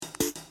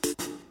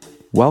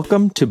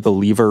Welcome to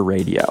Believer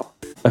Radio,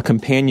 a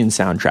companion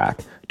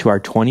soundtrack to our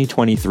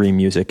 2023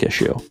 music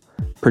issue,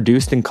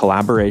 produced in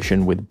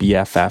collaboration with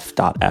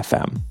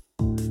BFF.FM.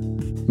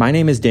 My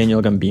name is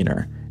Daniel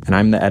Gambiner, and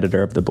I'm the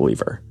editor of The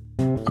Believer,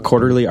 a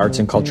quarterly arts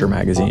and culture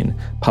magazine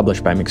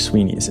published by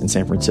McSweeney's in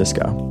San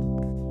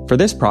Francisco. For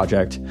this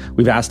project,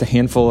 we've asked a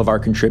handful of our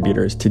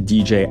contributors to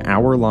DJ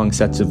hour-long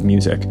sets of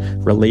music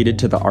related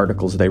to the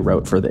articles they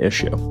wrote for the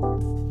issue.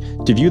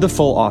 To view the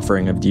full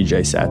offering of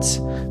DJ sets,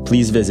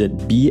 please visit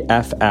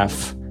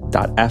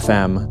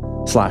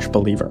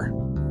bff.fm/believer.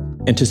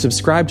 And to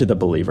subscribe to The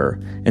Believer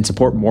and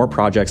support more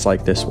projects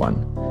like this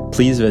one,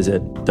 please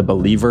visit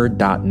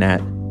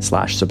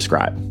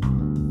thebeliever.net/subscribe.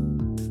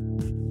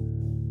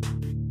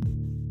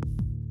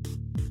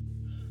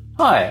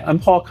 Hi, I'm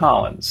Paul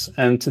Collins,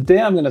 and today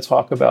I'm going to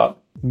talk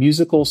about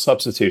musical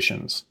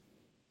substitutions.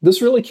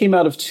 This really came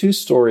out of two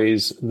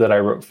stories that I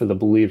wrote for The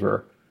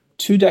Believer,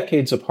 2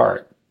 decades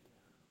apart.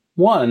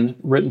 One,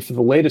 written for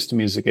the latest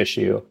music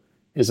issue,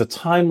 is a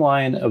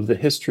timeline of the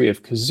history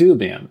of kazoo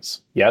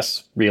bands.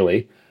 Yes,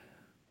 really.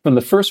 From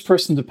the first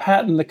person to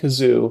patent the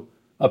kazoo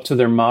up to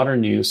their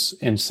modern use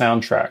in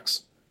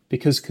soundtracks,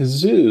 because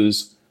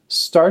kazoos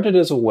started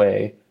as a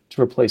way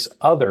to replace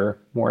other,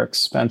 more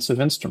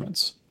expensive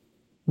instruments.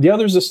 The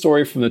other is a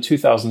story from the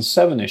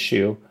 2007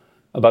 issue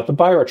about the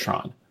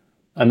Birotron,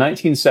 a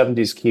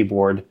 1970s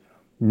keyboard,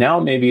 now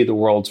maybe the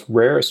world's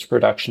rarest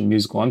production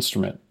musical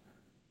instrument,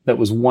 that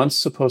was once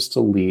supposed to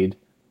lead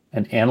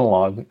an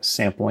analog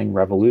sampling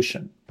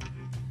revolution.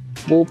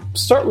 We'll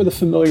start with a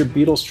familiar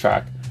Beatles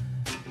track,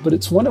 but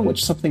it's one in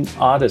which something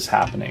odd is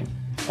happening.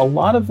 A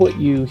lot of what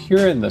you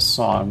hear in this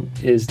song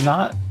is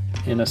not,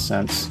 in a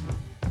sense,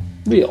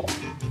 real.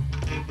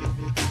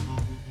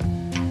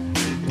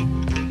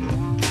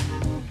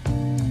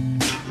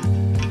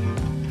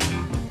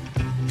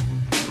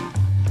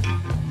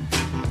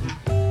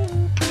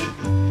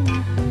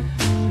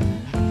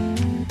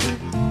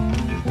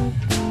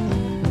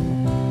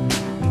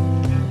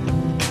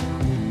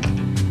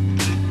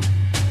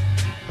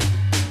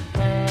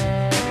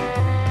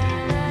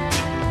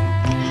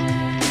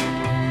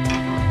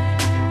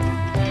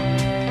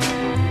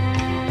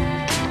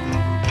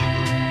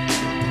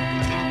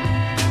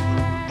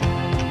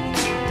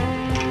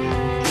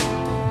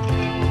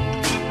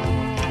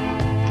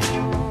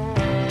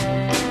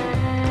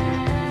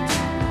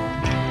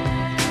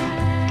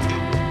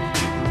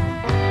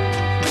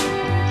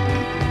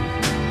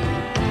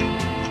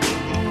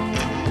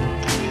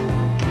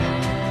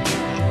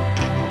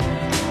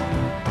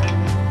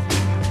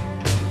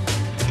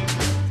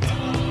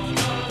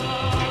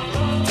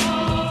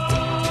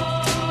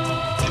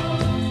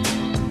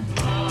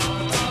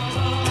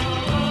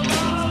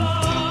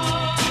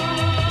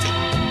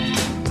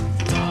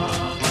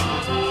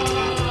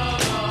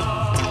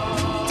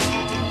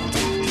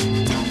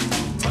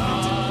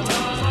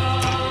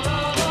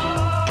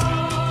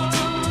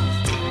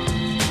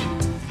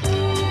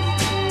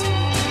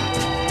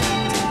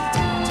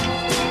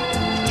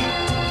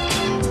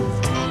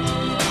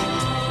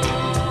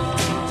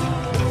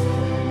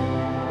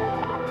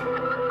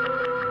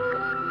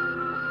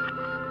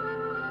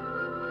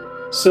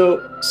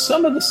 So,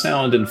 some of the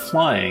sound in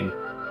Flying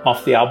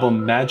off the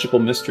album Magical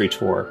Mystery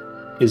Tour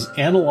is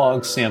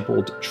analog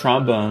sampled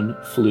trombone,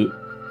 flute,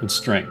 and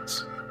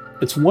strings.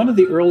 It's one of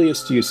the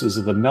earliest uses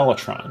of the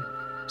mellotron,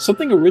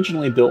 something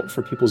originally built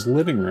for people's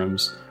living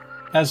rooms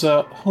as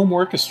a home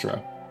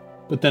orchestra,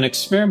 but then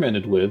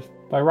experimented with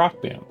by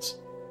rock bands.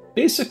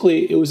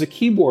 Basically, it was a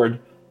keyboard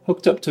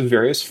hooked up to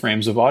various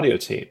frames of audio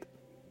tape.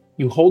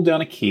 You hold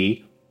down a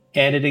key,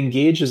 and it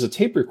engages a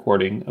tape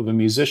recording of a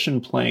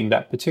musician playing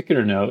that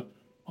particular note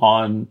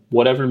on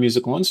whatever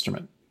musical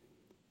instrument.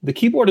 The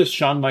keyboardist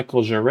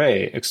Jean-Michel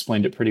Jarre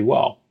explained it pretty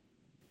well.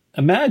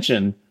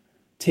 Imagine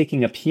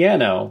taking a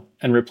piano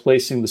and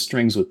replacing the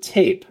strings with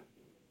tape,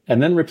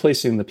 and then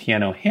replacing the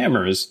piano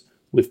hammers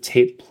with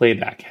tape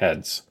playback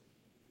heads.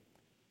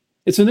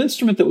 It's an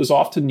instrument that was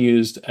often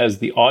used as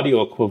the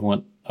audio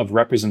equivalent of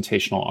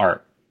representational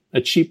art,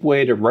 a cheap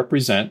way to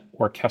represent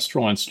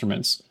orchestral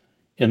instruments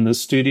in the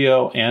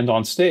studio and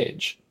on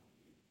stage.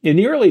 In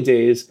the early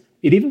days,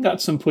 it even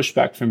got some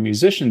pushback from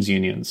musicians'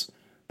 unions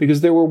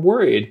because they were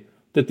worried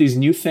that these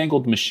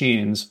newfangled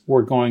machines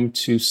were going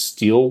to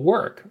steal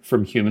work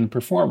from human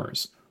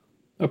performers.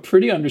 A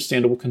pretty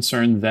understandable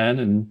concern then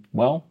and,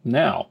 well,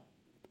 now.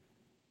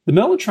 The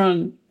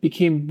mellotron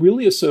became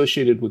really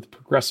associated with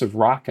progressive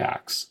rock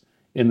acts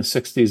in the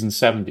 60s and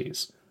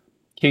 70s.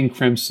 King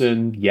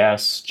Crimson,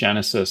 Yes,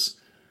 Genesis.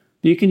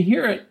 But you can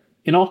hear it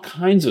in all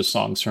kinds of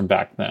songs from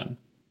back then.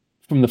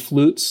 From the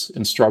flutes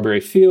in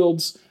Strawberry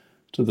Fields,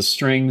 to the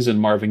strings in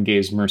Marvin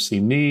Gaye's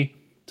Mercy Me,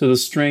 to the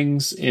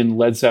strings in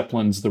Led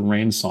Zeppelin's The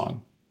Rain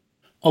Song.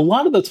 A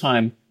lot of the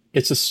time,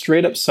 it's a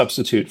straight-up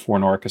substitute for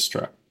an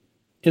orchestra.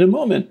 In a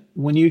moment,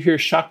 when you hear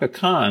Chaka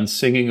Khan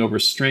singing over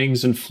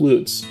strings and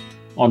flutes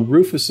on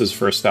Rufus's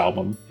first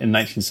album in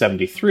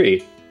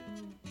 1973,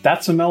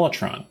 that's a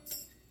mellotron.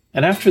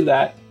 And after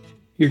that,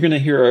 you're going to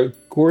hear a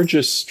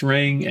gorgeous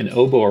string and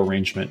oboe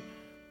arrangement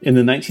in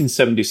the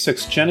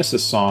 1976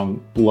 Genesis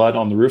song Blood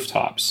on the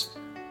Rooftops.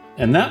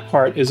 And that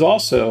part is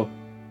also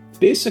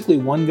basically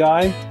one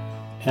guy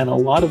and a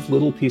lot of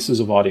little pieces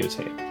of audio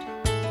tape.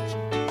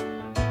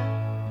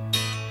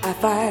 I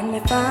finally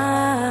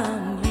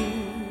found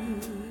you,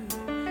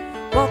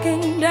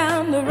 walking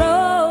down the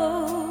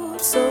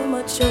road, so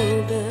much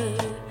older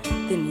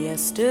than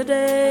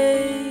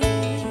yesterday.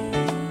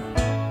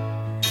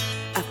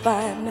 I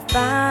finally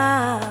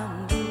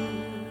found you,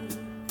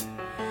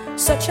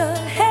 such a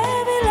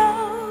heavy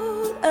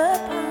load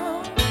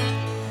upon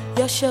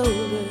your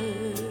shoulder.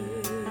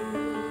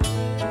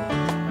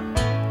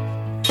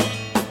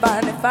 I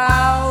finally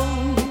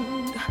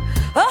found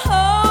a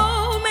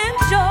home in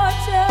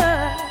Georgia,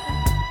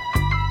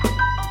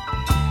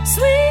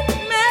 sweet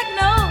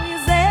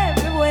magnolias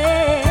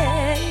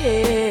everywhere,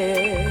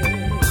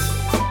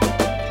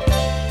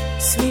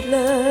 sweet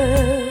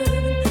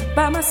love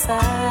by my side.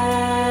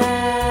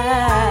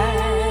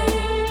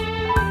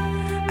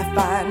 I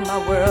find my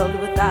world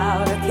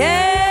without a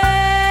care.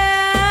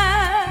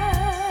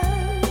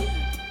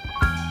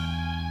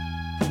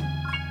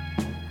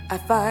 I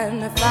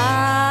finally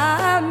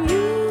found you.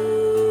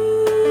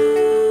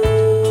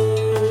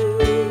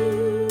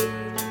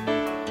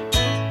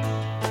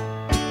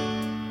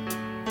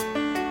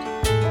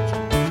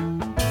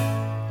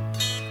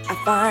 I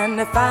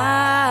finally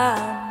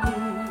found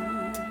you,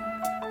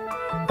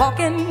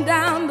 walking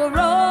down the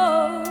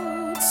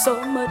road, so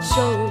much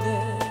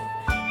older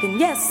than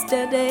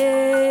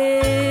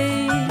yesterday.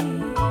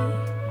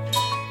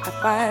 I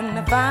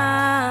finally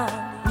found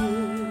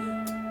you,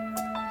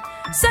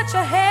 such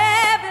a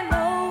heavy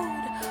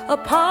load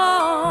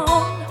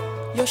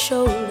upon your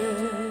shoulder.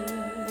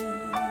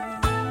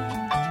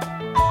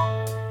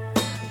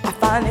 I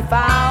finally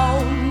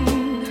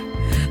found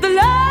the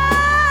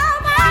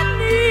love I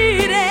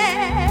needed,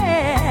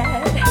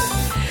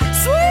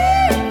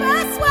 sweet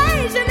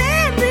persuasion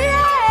in the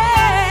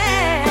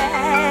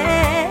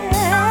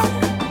air,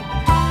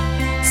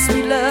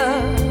 sweet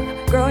love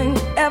growing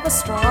ever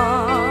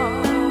stronger.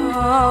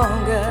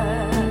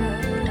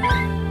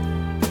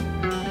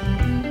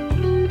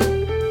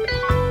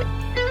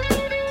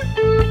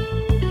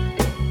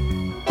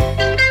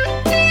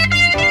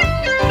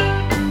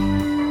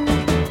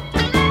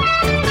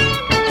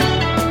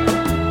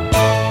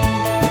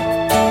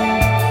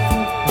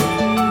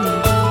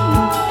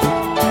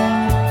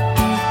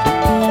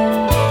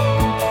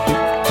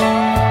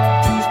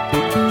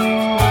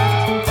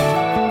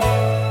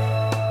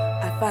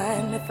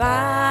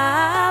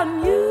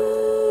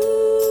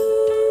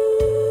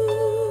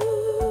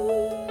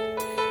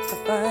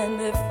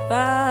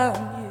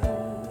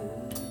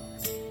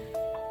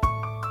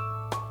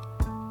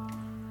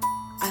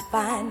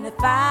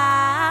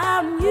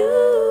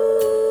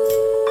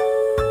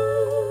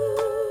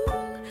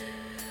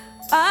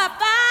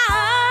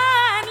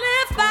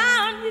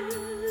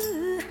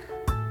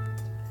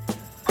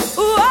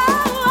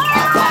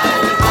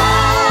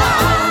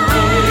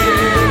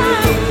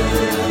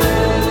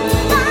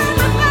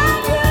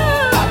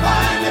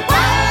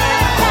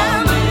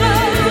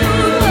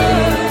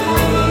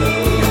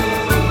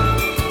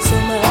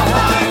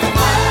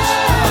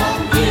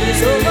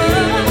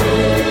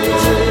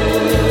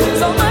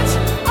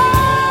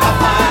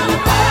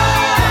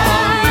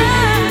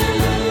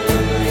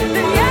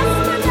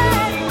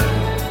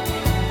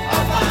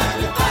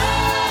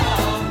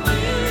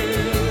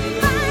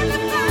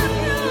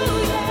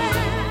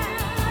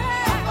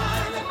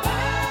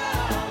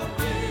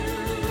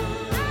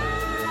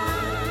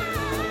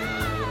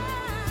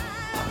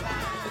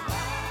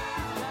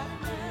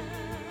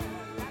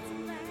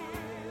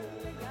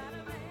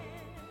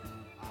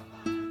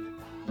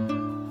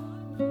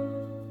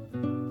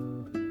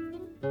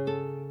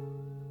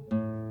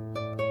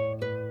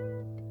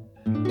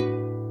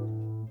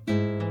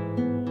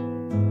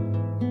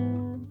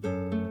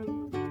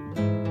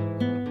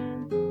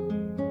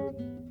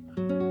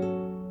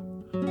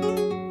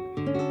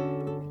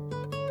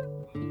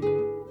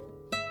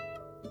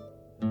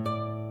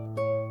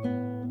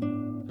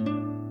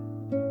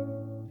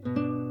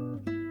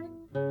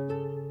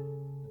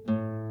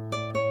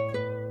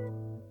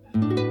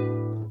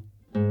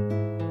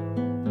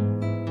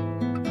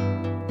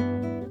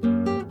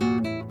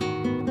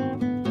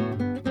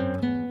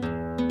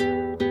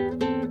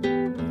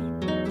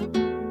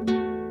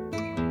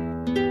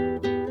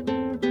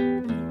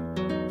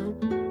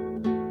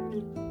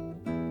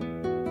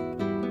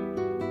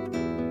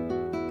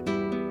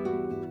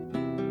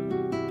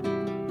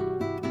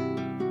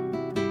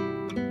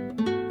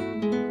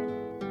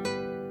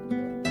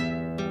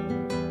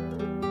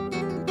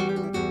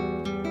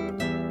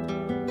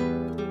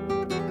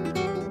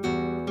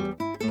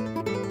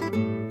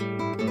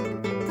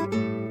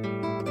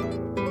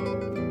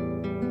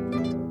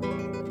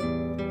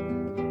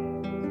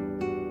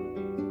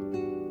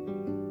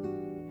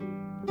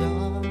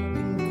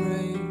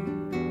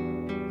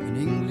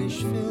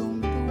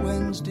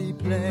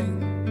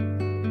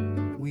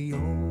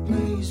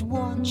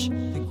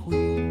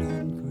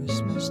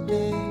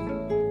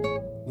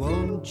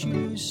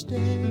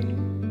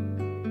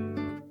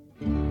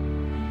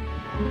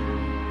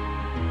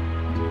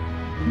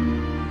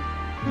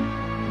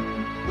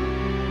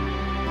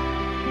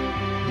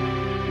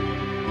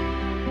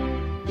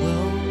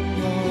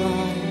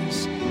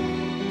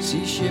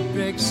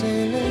 break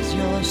sailors,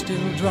 you're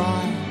still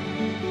dry.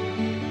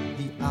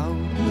 The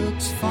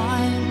outlook's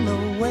fine, the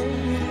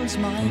whales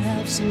might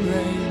have some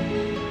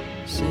rain.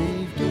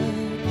 Saved again.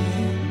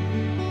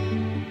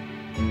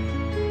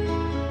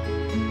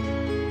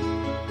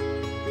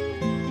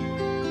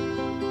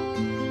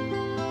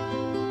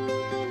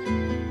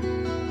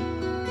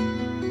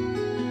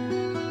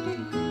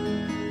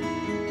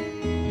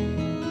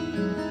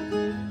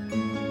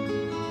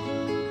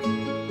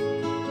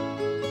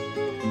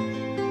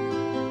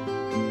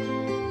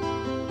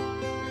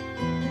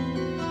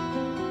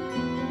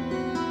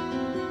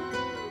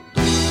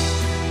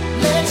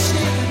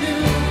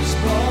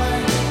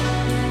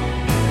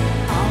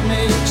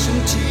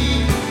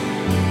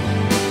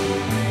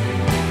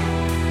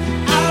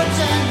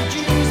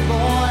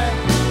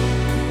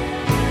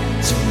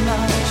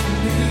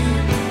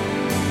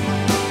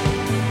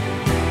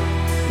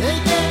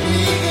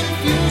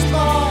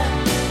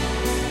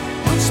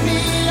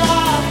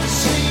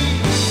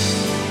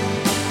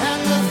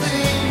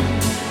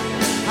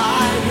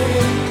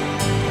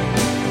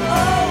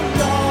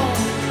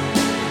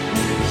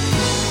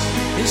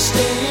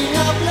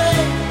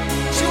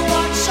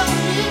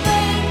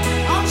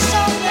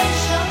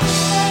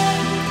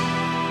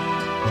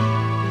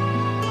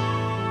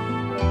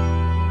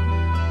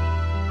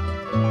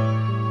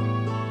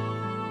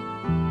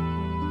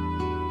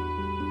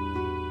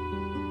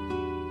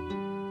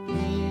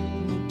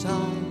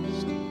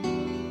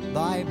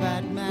 By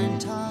Batman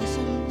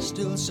Tarzan,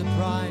 still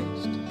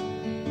surprised.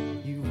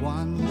 You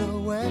won the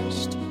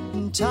West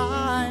in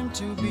time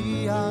to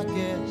be our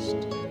guest.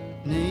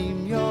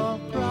 Name your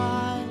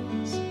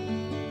prize.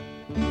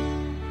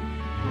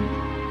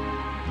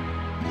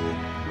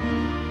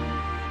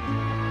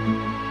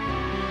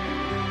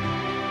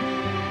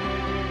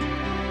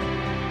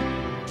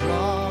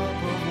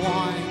 Drop of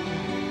wine,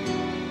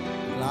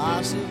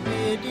 glass of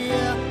beer,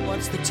 dear,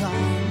 what's the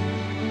time?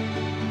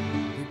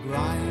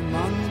 Grime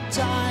on the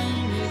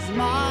time is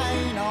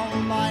mine, oh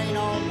mine,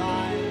 oh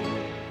mine.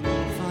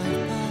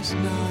 9:05.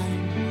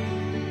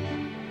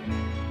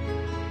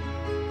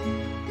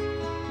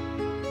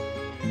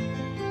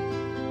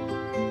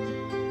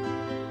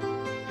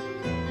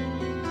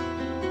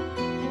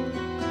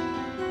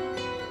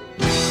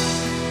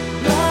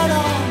 Blood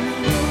on the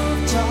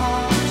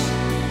rooftops,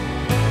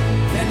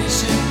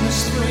 Venice in the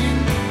spring.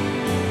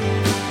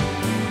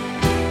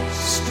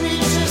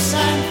 Streets of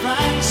San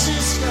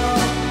Francisco.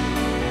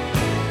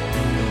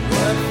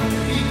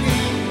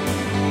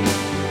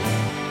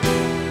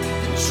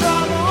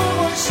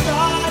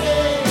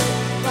 Started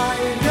by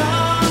a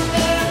young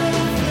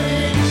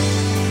airplane.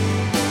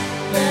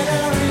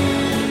 Better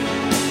in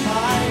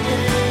my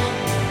day.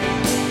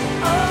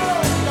 Oh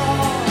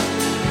Lord,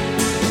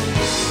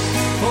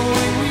 for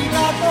when we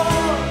got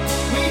bored,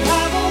 we'd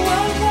have a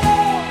world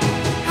war.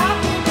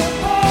 Happy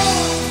before,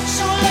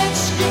 so let's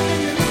skip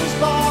the news,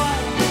 boy.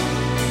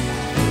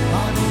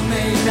 God who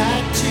made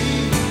that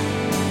tea.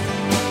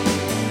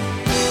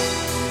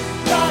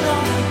 Got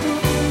on the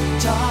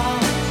rooftop.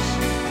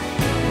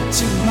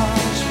 Too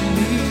much for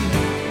me.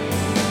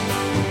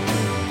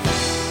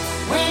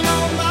 When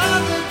all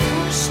mother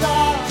goose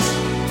stars,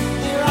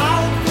 their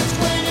outfits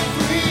went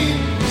green.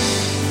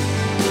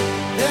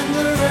 Then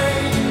the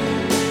rain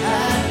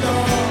at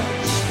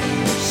Lord's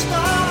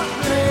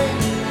started.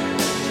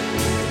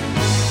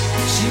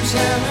 She was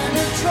Helen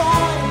of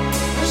Troy,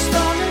 was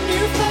found a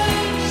new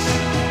face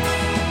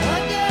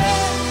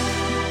again.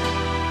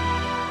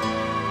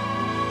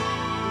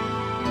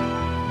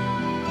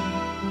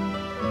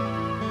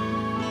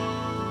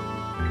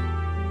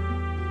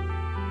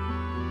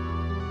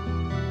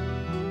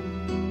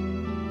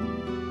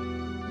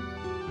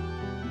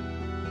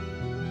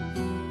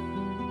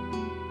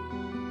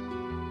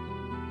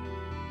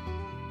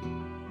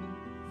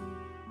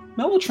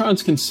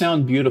 Mellotrons can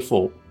sound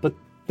beautiful, but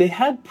they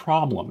had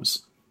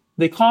problems.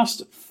 They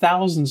cost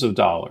thousands of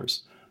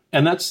dollars,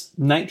 and that's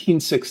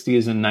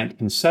 1960s and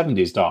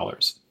 1970s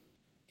dollars.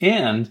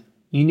 And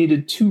you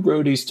needed 2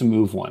 roadies to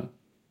move one.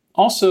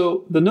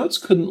 Also, the notes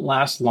couldn't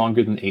last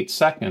longer than 8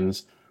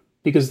 seconds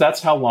because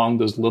that's how long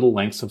those little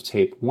lengths of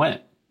tape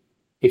went.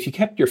 If you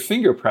kept your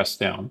finger pressed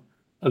down,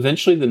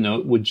 eventually the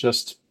note would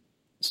just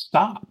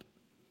stop.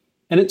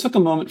 And it took a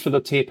moment for the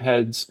tape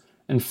heads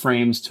and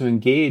frames to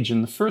engage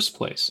in the first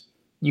place.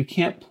 You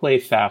can't play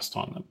fast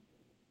on them.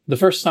 The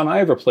first time I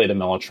ever played a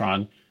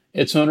Mellotron,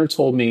 its owner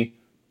told me,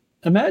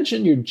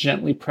 imagine you're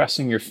gently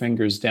pressing your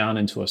fingers down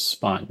into a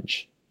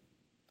sponge.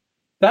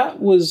 That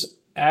was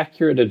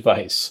accurate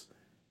advice.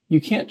 You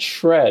can't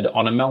shred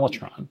on a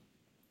Mellotron.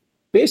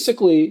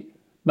 Basically,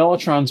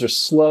 Mellotrons are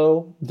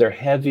slow, they're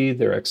heavy,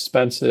 they're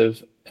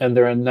expensive, and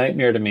they're a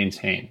nightmare to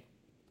maintain.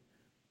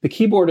 The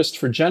keyboardist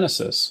for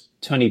Genesis,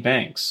 Tony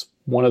Banks,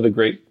 one of the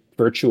great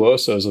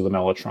virtuosos of the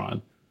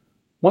Mellotron,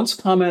 once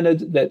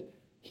commented that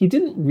he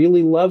didn't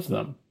really love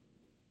them.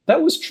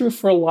 That was true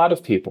for a lot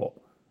of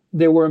people.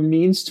 They were a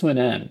means to an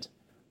end.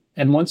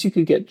 And once you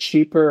could get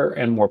cheaper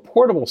and more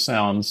portable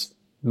sounds,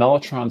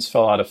 Mellotrons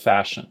fell out of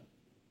fashion.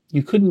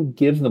 You couldn't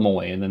give them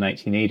away in the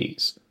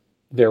 1980s.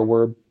 There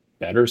were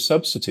better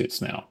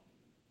substitutes now.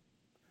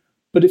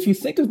 But if you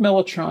think of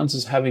mellotrons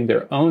as having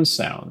their own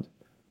sound,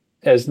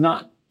 as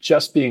not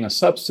just being a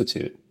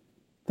substitute,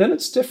 then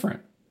it's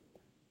different.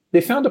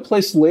 They found a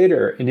place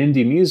later in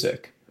indie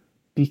music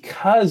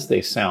because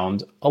they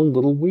sound a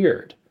little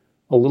weird,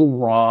 a little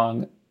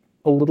wrong,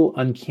 a little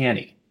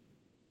uncanny,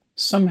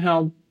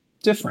 somehow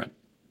different.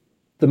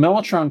 The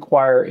mellotron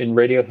choir in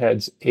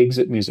Radiohead's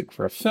exit music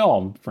for a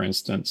film, for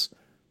instance,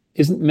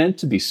 isn't meant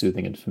to be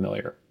soothing and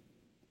familiar.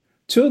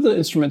 Two of the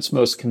instrument's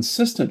most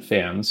consistent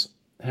fans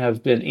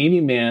have been Amy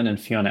Mann and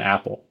Fiona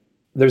Apple.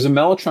 There's a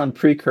mellotron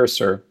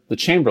precursor, the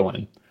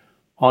Chamberlain,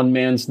 on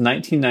Mann's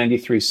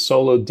 1993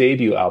 solo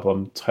debut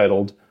album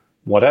titled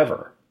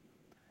Whatever,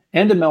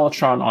 and a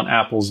mellotron on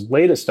Apple's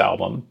latest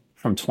album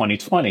from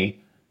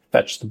 2020,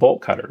 Fetch the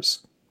Bolt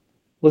Cutters.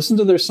 Listen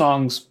to their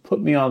songs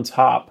Put Me on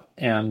Top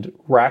and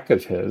Rack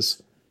of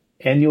His,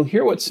 and you'll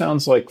hear what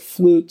sounds like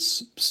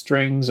flutes,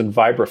 strings, and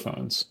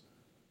vibraphones,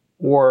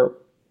 or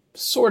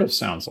sort of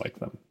sounds like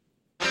them.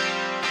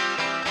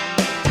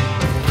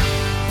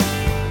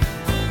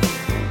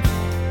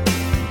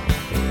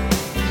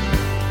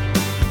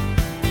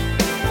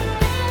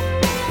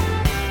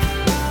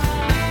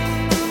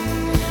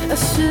 I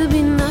should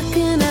be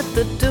knocking at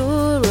the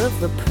door of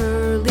the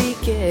pearly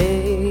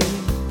gates,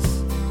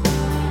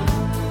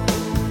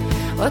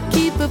 or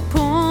keep a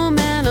poor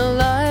man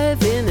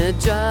alive in a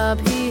job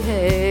he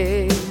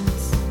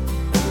hates.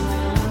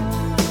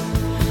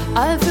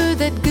 I've heard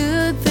that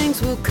good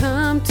things will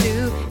come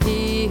to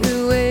he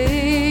who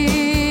waits.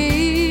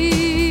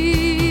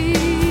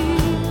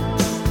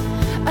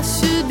 I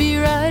should be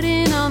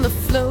riding on the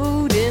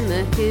float in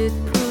the hit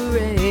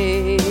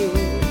parade,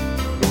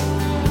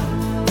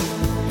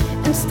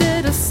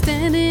 instead of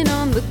standing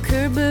on the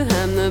curb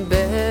behind the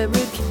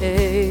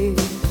barricade.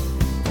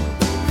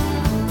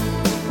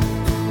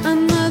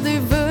 Another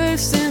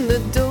verse in the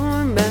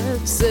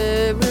doormat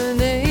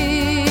serenade.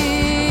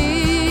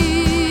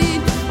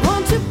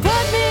 Won't you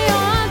put me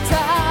on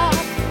top?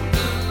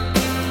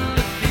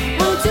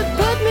 Won't you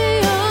put me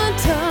on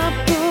top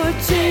or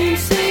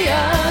change the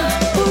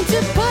odds? Won't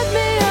you put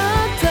me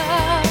on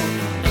top?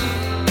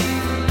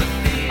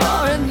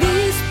 Or at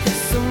least put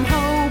some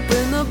hope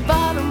in the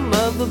bottom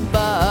of the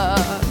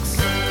box.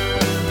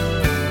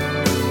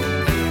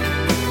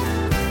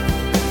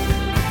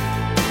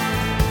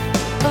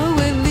 Oh,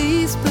 at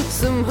least put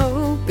some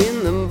hope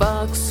in the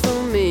box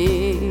for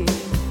me.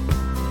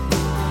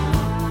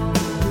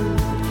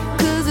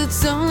 'Cause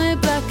it's only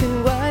black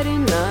and white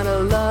and not a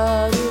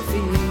lot of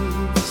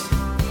ease.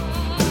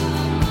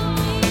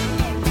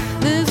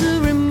 There's a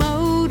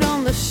remote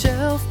on the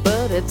shelf,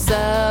 but it's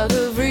out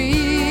of reach.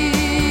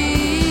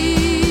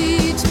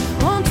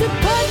 Won't you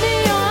put me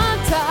on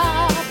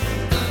top?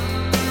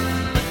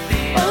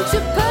 Won't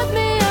you put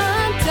me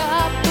on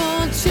top?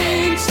 Won't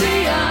change the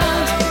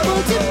odds.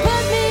 Won't you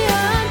put me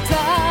on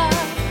top?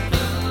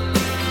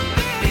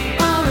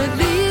 Or at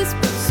least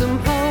put some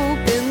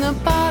hope in the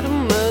bottom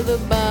of the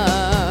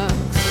box.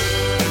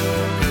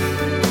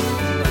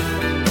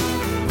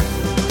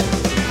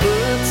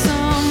 Put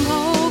some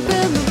hope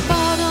in the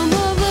bottom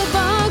of the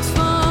box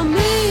for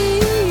me.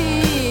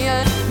 I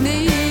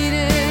need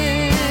it.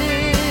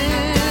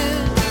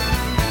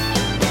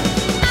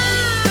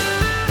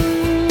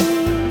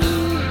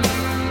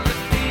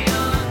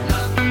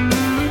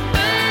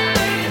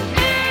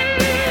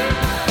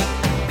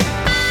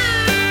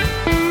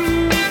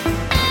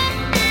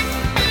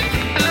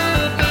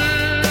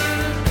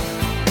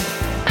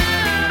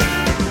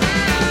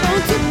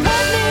 Won't you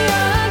put me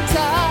on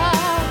top?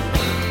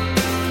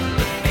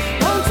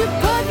 Won't you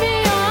put me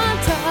on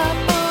top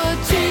or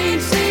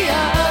change the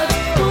odds?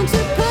 Won't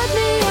you put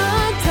me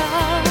on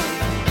top?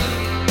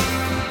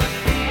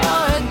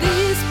 Or at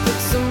least put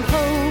some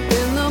hope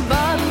in the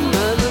bottom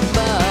of the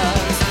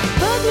box.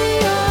 Put me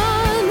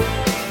on.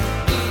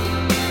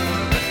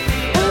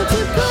 Won't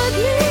you put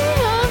me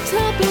on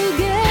top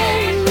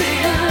again?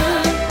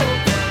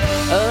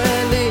 Or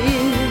at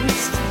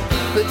least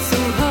put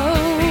some hope.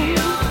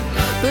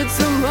 Put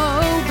some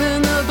hope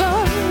in the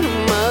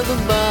bottom of the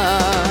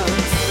box.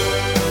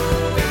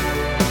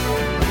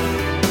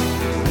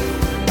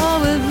 Or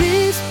at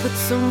least put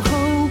some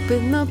hope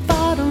in the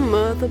bottom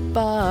of the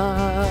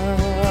box.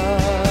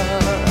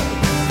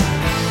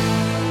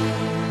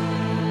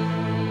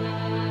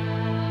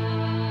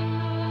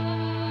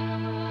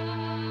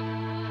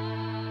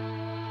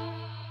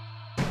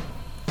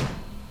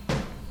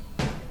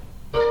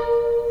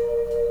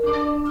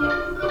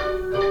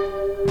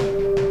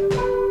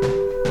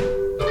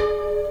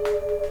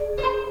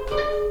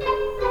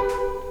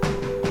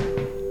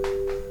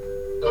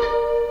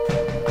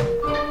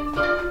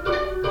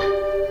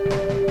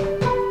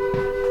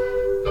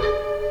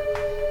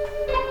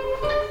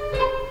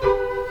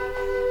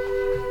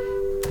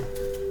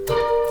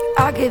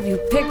 I give you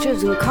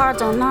pictures and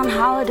cards on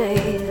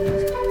non-holidays,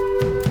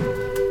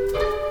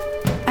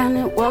 and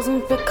it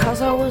wasn't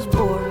because I was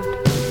bored.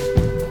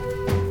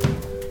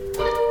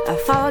 I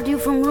followed you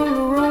from room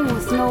to room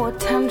with no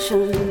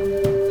attention,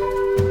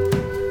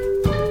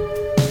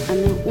 and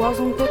it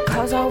wasn't because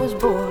because I was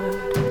bored.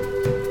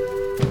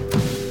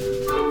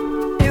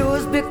 It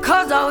was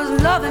because I was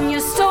loving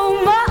you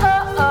so much.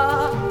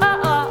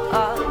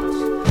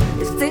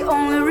 It's the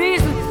only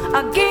reason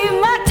I gave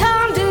my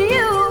time to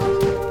you.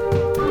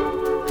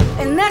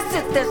 And that's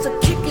it, that's a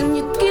kick and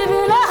you're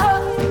giving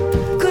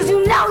up. Cause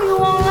you know you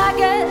won't like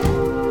it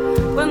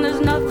when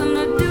there's nothing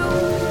to do.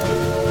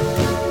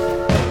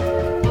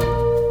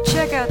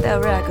 Check out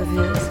that rack of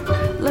his.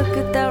 Look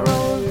at that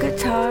row of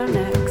guitar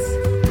necks,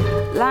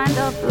 lined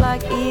up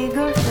like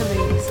eager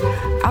fillies,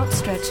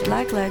 outstretched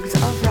like legs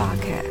of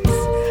rockets.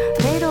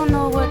 They don't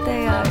know what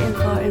they are in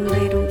for and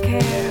they don't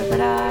care, but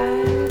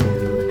I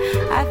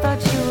do. I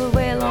thought you would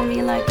wail on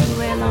me like you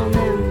wail on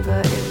them,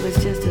 but it was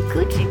just a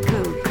coochie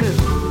coo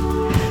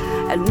coo.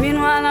 And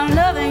meanwhile I'm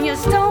loving you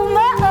so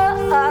much.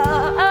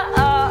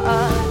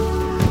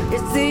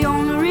 It's the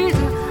only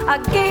reason I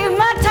gave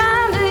my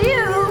time to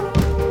you.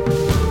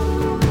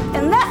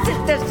 And that's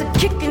it, that's the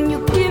kicking you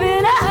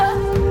giving up.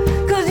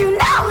 Cause you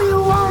know you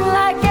won't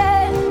like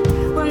it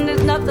when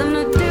there's nothing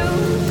to do.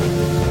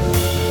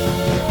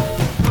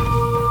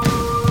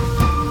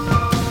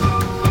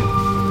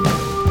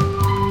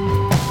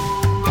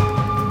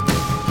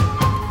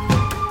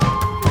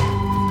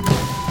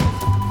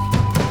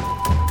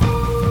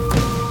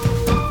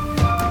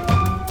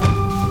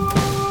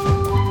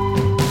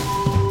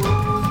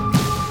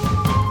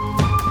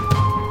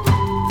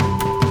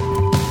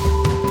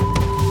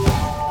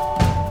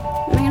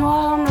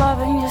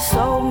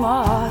 So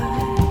much.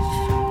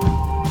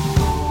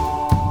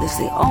 That's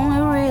the only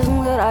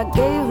reason that I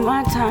gave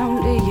my time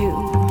to you.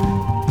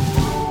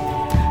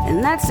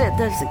 And that's it,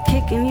 that's the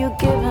kicking you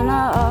giving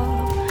up.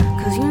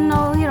 Cause you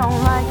know you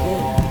don't like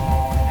it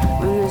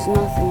when there's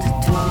nothing to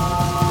do.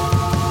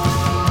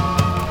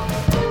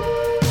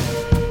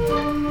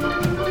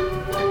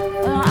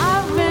 And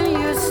I've been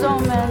here so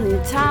many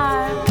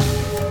times.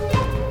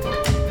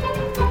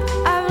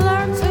 I've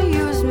learned to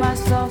use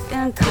myself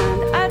in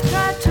kind. I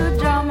try to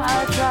drum,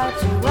 I try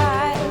to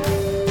write.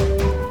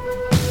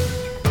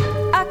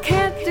 I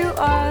can't do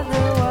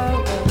other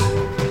work.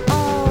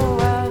 Oh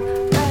well,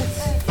 that's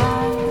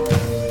fine.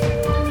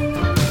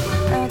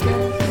 I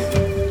guess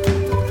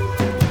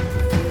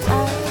 'cause I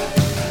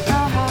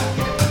know how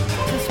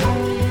to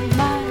spend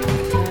my time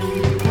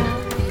now.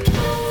 I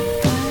know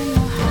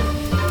how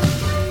to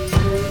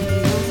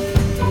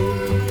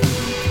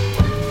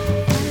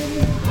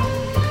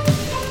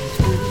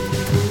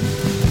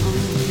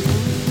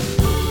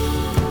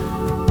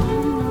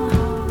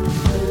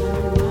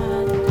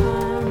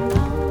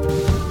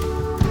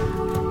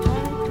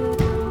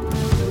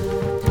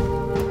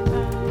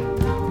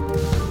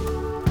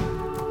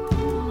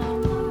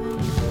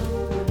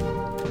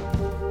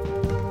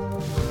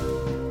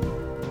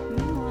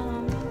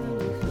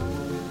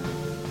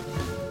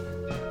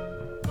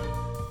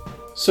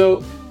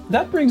So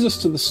that brings us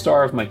to the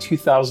star of my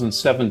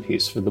 2007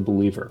 piece for The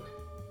Believer,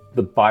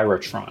 the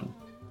Byrotron.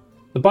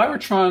 The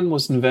Byrotron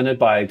was invented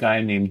by a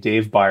guy named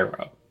Dave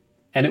Biro,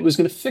 and it was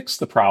going to fix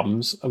the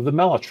problems of the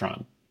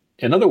Mellotron.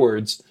 In other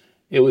words,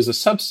 it was a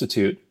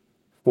substitute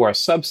for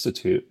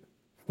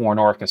an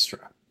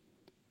orchestra.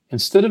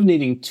 Instead of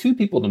needing two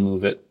people to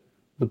move it,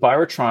 the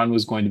Byrotron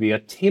was going to be a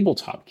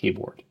tabletop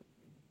keyboard.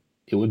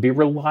 It would be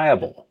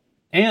reliable,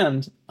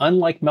 and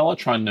unlike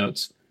Mellotron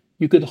notes,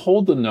 you could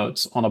hold the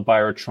notes on a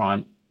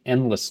Byrotron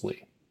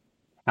endlessly.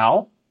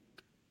 How?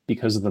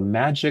 Because of the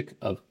magic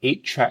of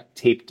 8-track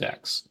tape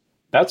decks.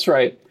 That's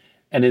right,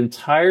 an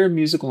entire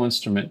musical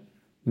instrument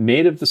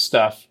made of the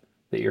stuff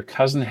that your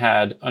cousin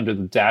had under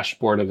the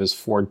dashboard of his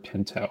Ford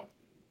Pinto.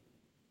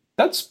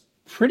 That's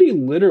pretty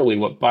literally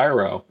what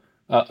Biro,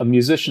 a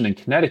musician in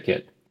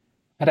Connecticut,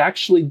 had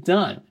actually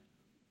done.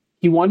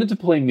 He wanted to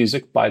play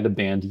music by the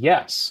band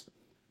Yes,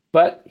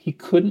 but he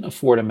couldn't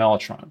afford a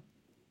Mellotron.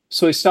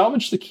 So he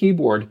salvaged the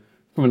keyboard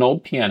from an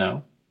old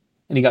piano,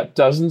 and he got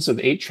dozens of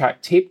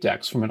 8-track tape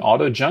decks from an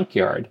auto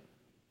junkyard,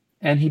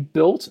 and he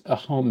built a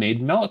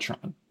homemade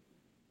Mellotron.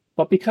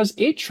 But because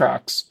 8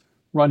 tracks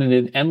run in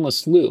an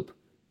endless loop,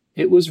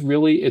 it was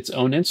really its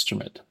own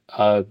instrument,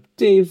 a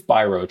Dave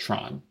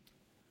Byrotron.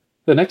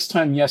 The next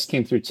time Yes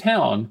came through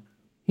town,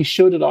 he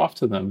showed it off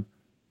to them,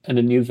 and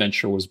a new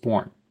venture was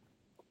born.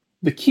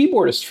 The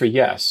keyboardist for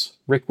Yes,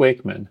 Rick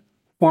Wakeman,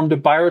 formed a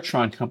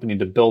Byrotron company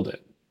to build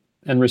it,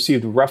 and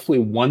received roughly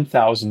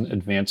 1,000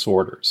 advance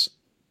orders.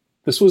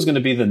 This was going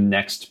to be the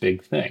next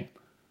big thing.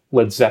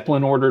 Led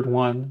Zeppelin ordered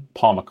one,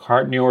 Paul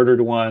McCartney ordered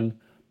one,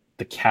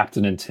 the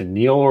Captain and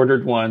Tennille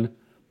ordered one,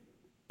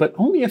 but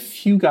only a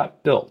few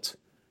got built,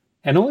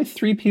 and only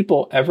 3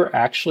 people ever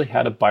actually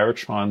had a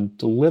Byrotron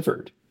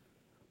delivered.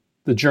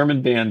 The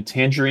German band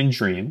Tangerine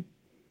Dream,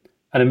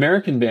 an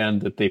American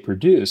band that they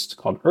produced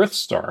called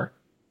Earthstar,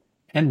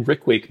 and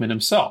Rick Wakeman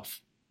himself.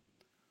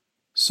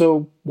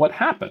 So what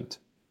happened?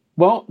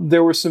 Well,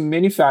 there were some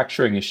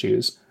manufacturing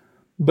issues,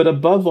 but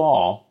above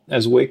all,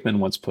 as Wakeman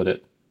once put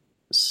it,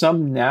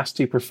 some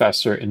nasty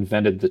professor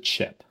invented the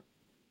chip.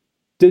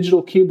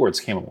 Digital keyboards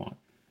came along,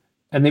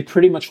 and they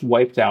pretty much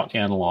wiped out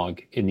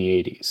analog in the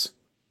 80s.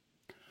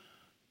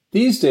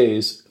 These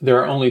days,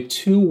 there are only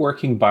 2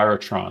 working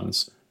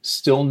birotrons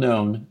still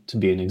known to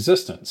be in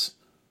existence.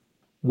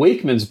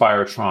 Wakeman's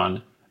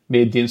birotron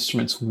made the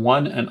instrument's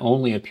one and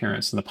only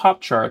appearance in the pop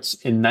charts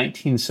in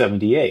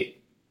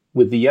 1978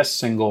 with the Yes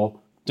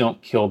single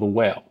Don't Kill the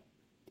Whale.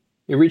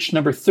 It reached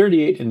number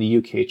 38 in the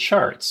UK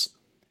charts,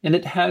 and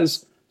it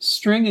has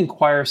string and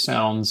choir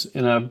sounds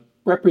in a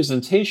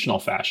representational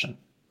fashion,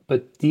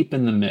 but deep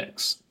in the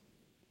mix.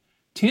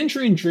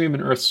 Tangerine Dream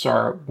and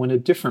Earthstar went a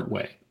different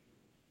way.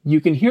 You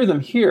can hear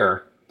them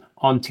here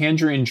on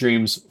Tangerine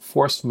Dream's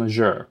Force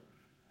Majeure,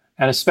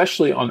 and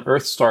especially on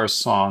Earthstar's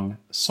song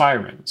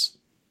Sirens.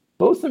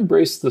 Both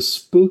embrace the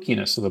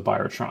spookiness of the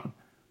birotron,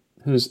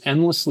 whose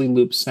endlessly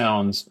looped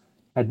sounds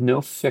had no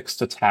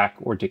fixed attack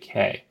or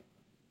decay,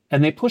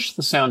 and they push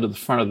the sound to the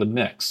front of the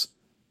mix,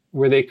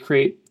 where they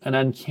create an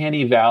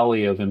uncanny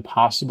valley of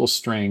impossible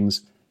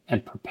strings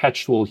and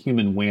perpetual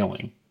human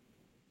wailing,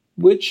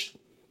 which,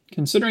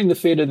 considering the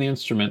fate of the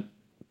instrument,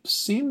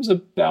 seems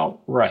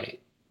about right.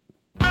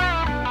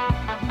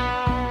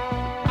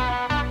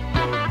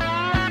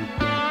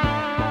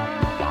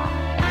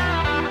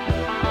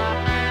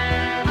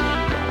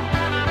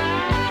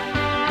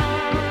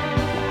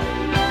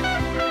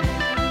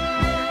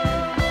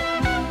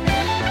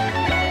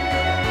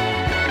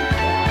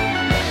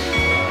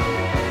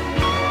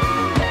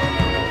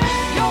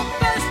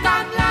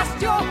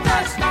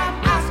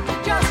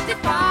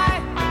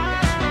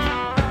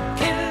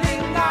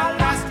 Killing our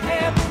last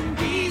heaven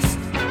beast.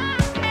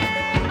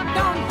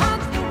 Don't hunt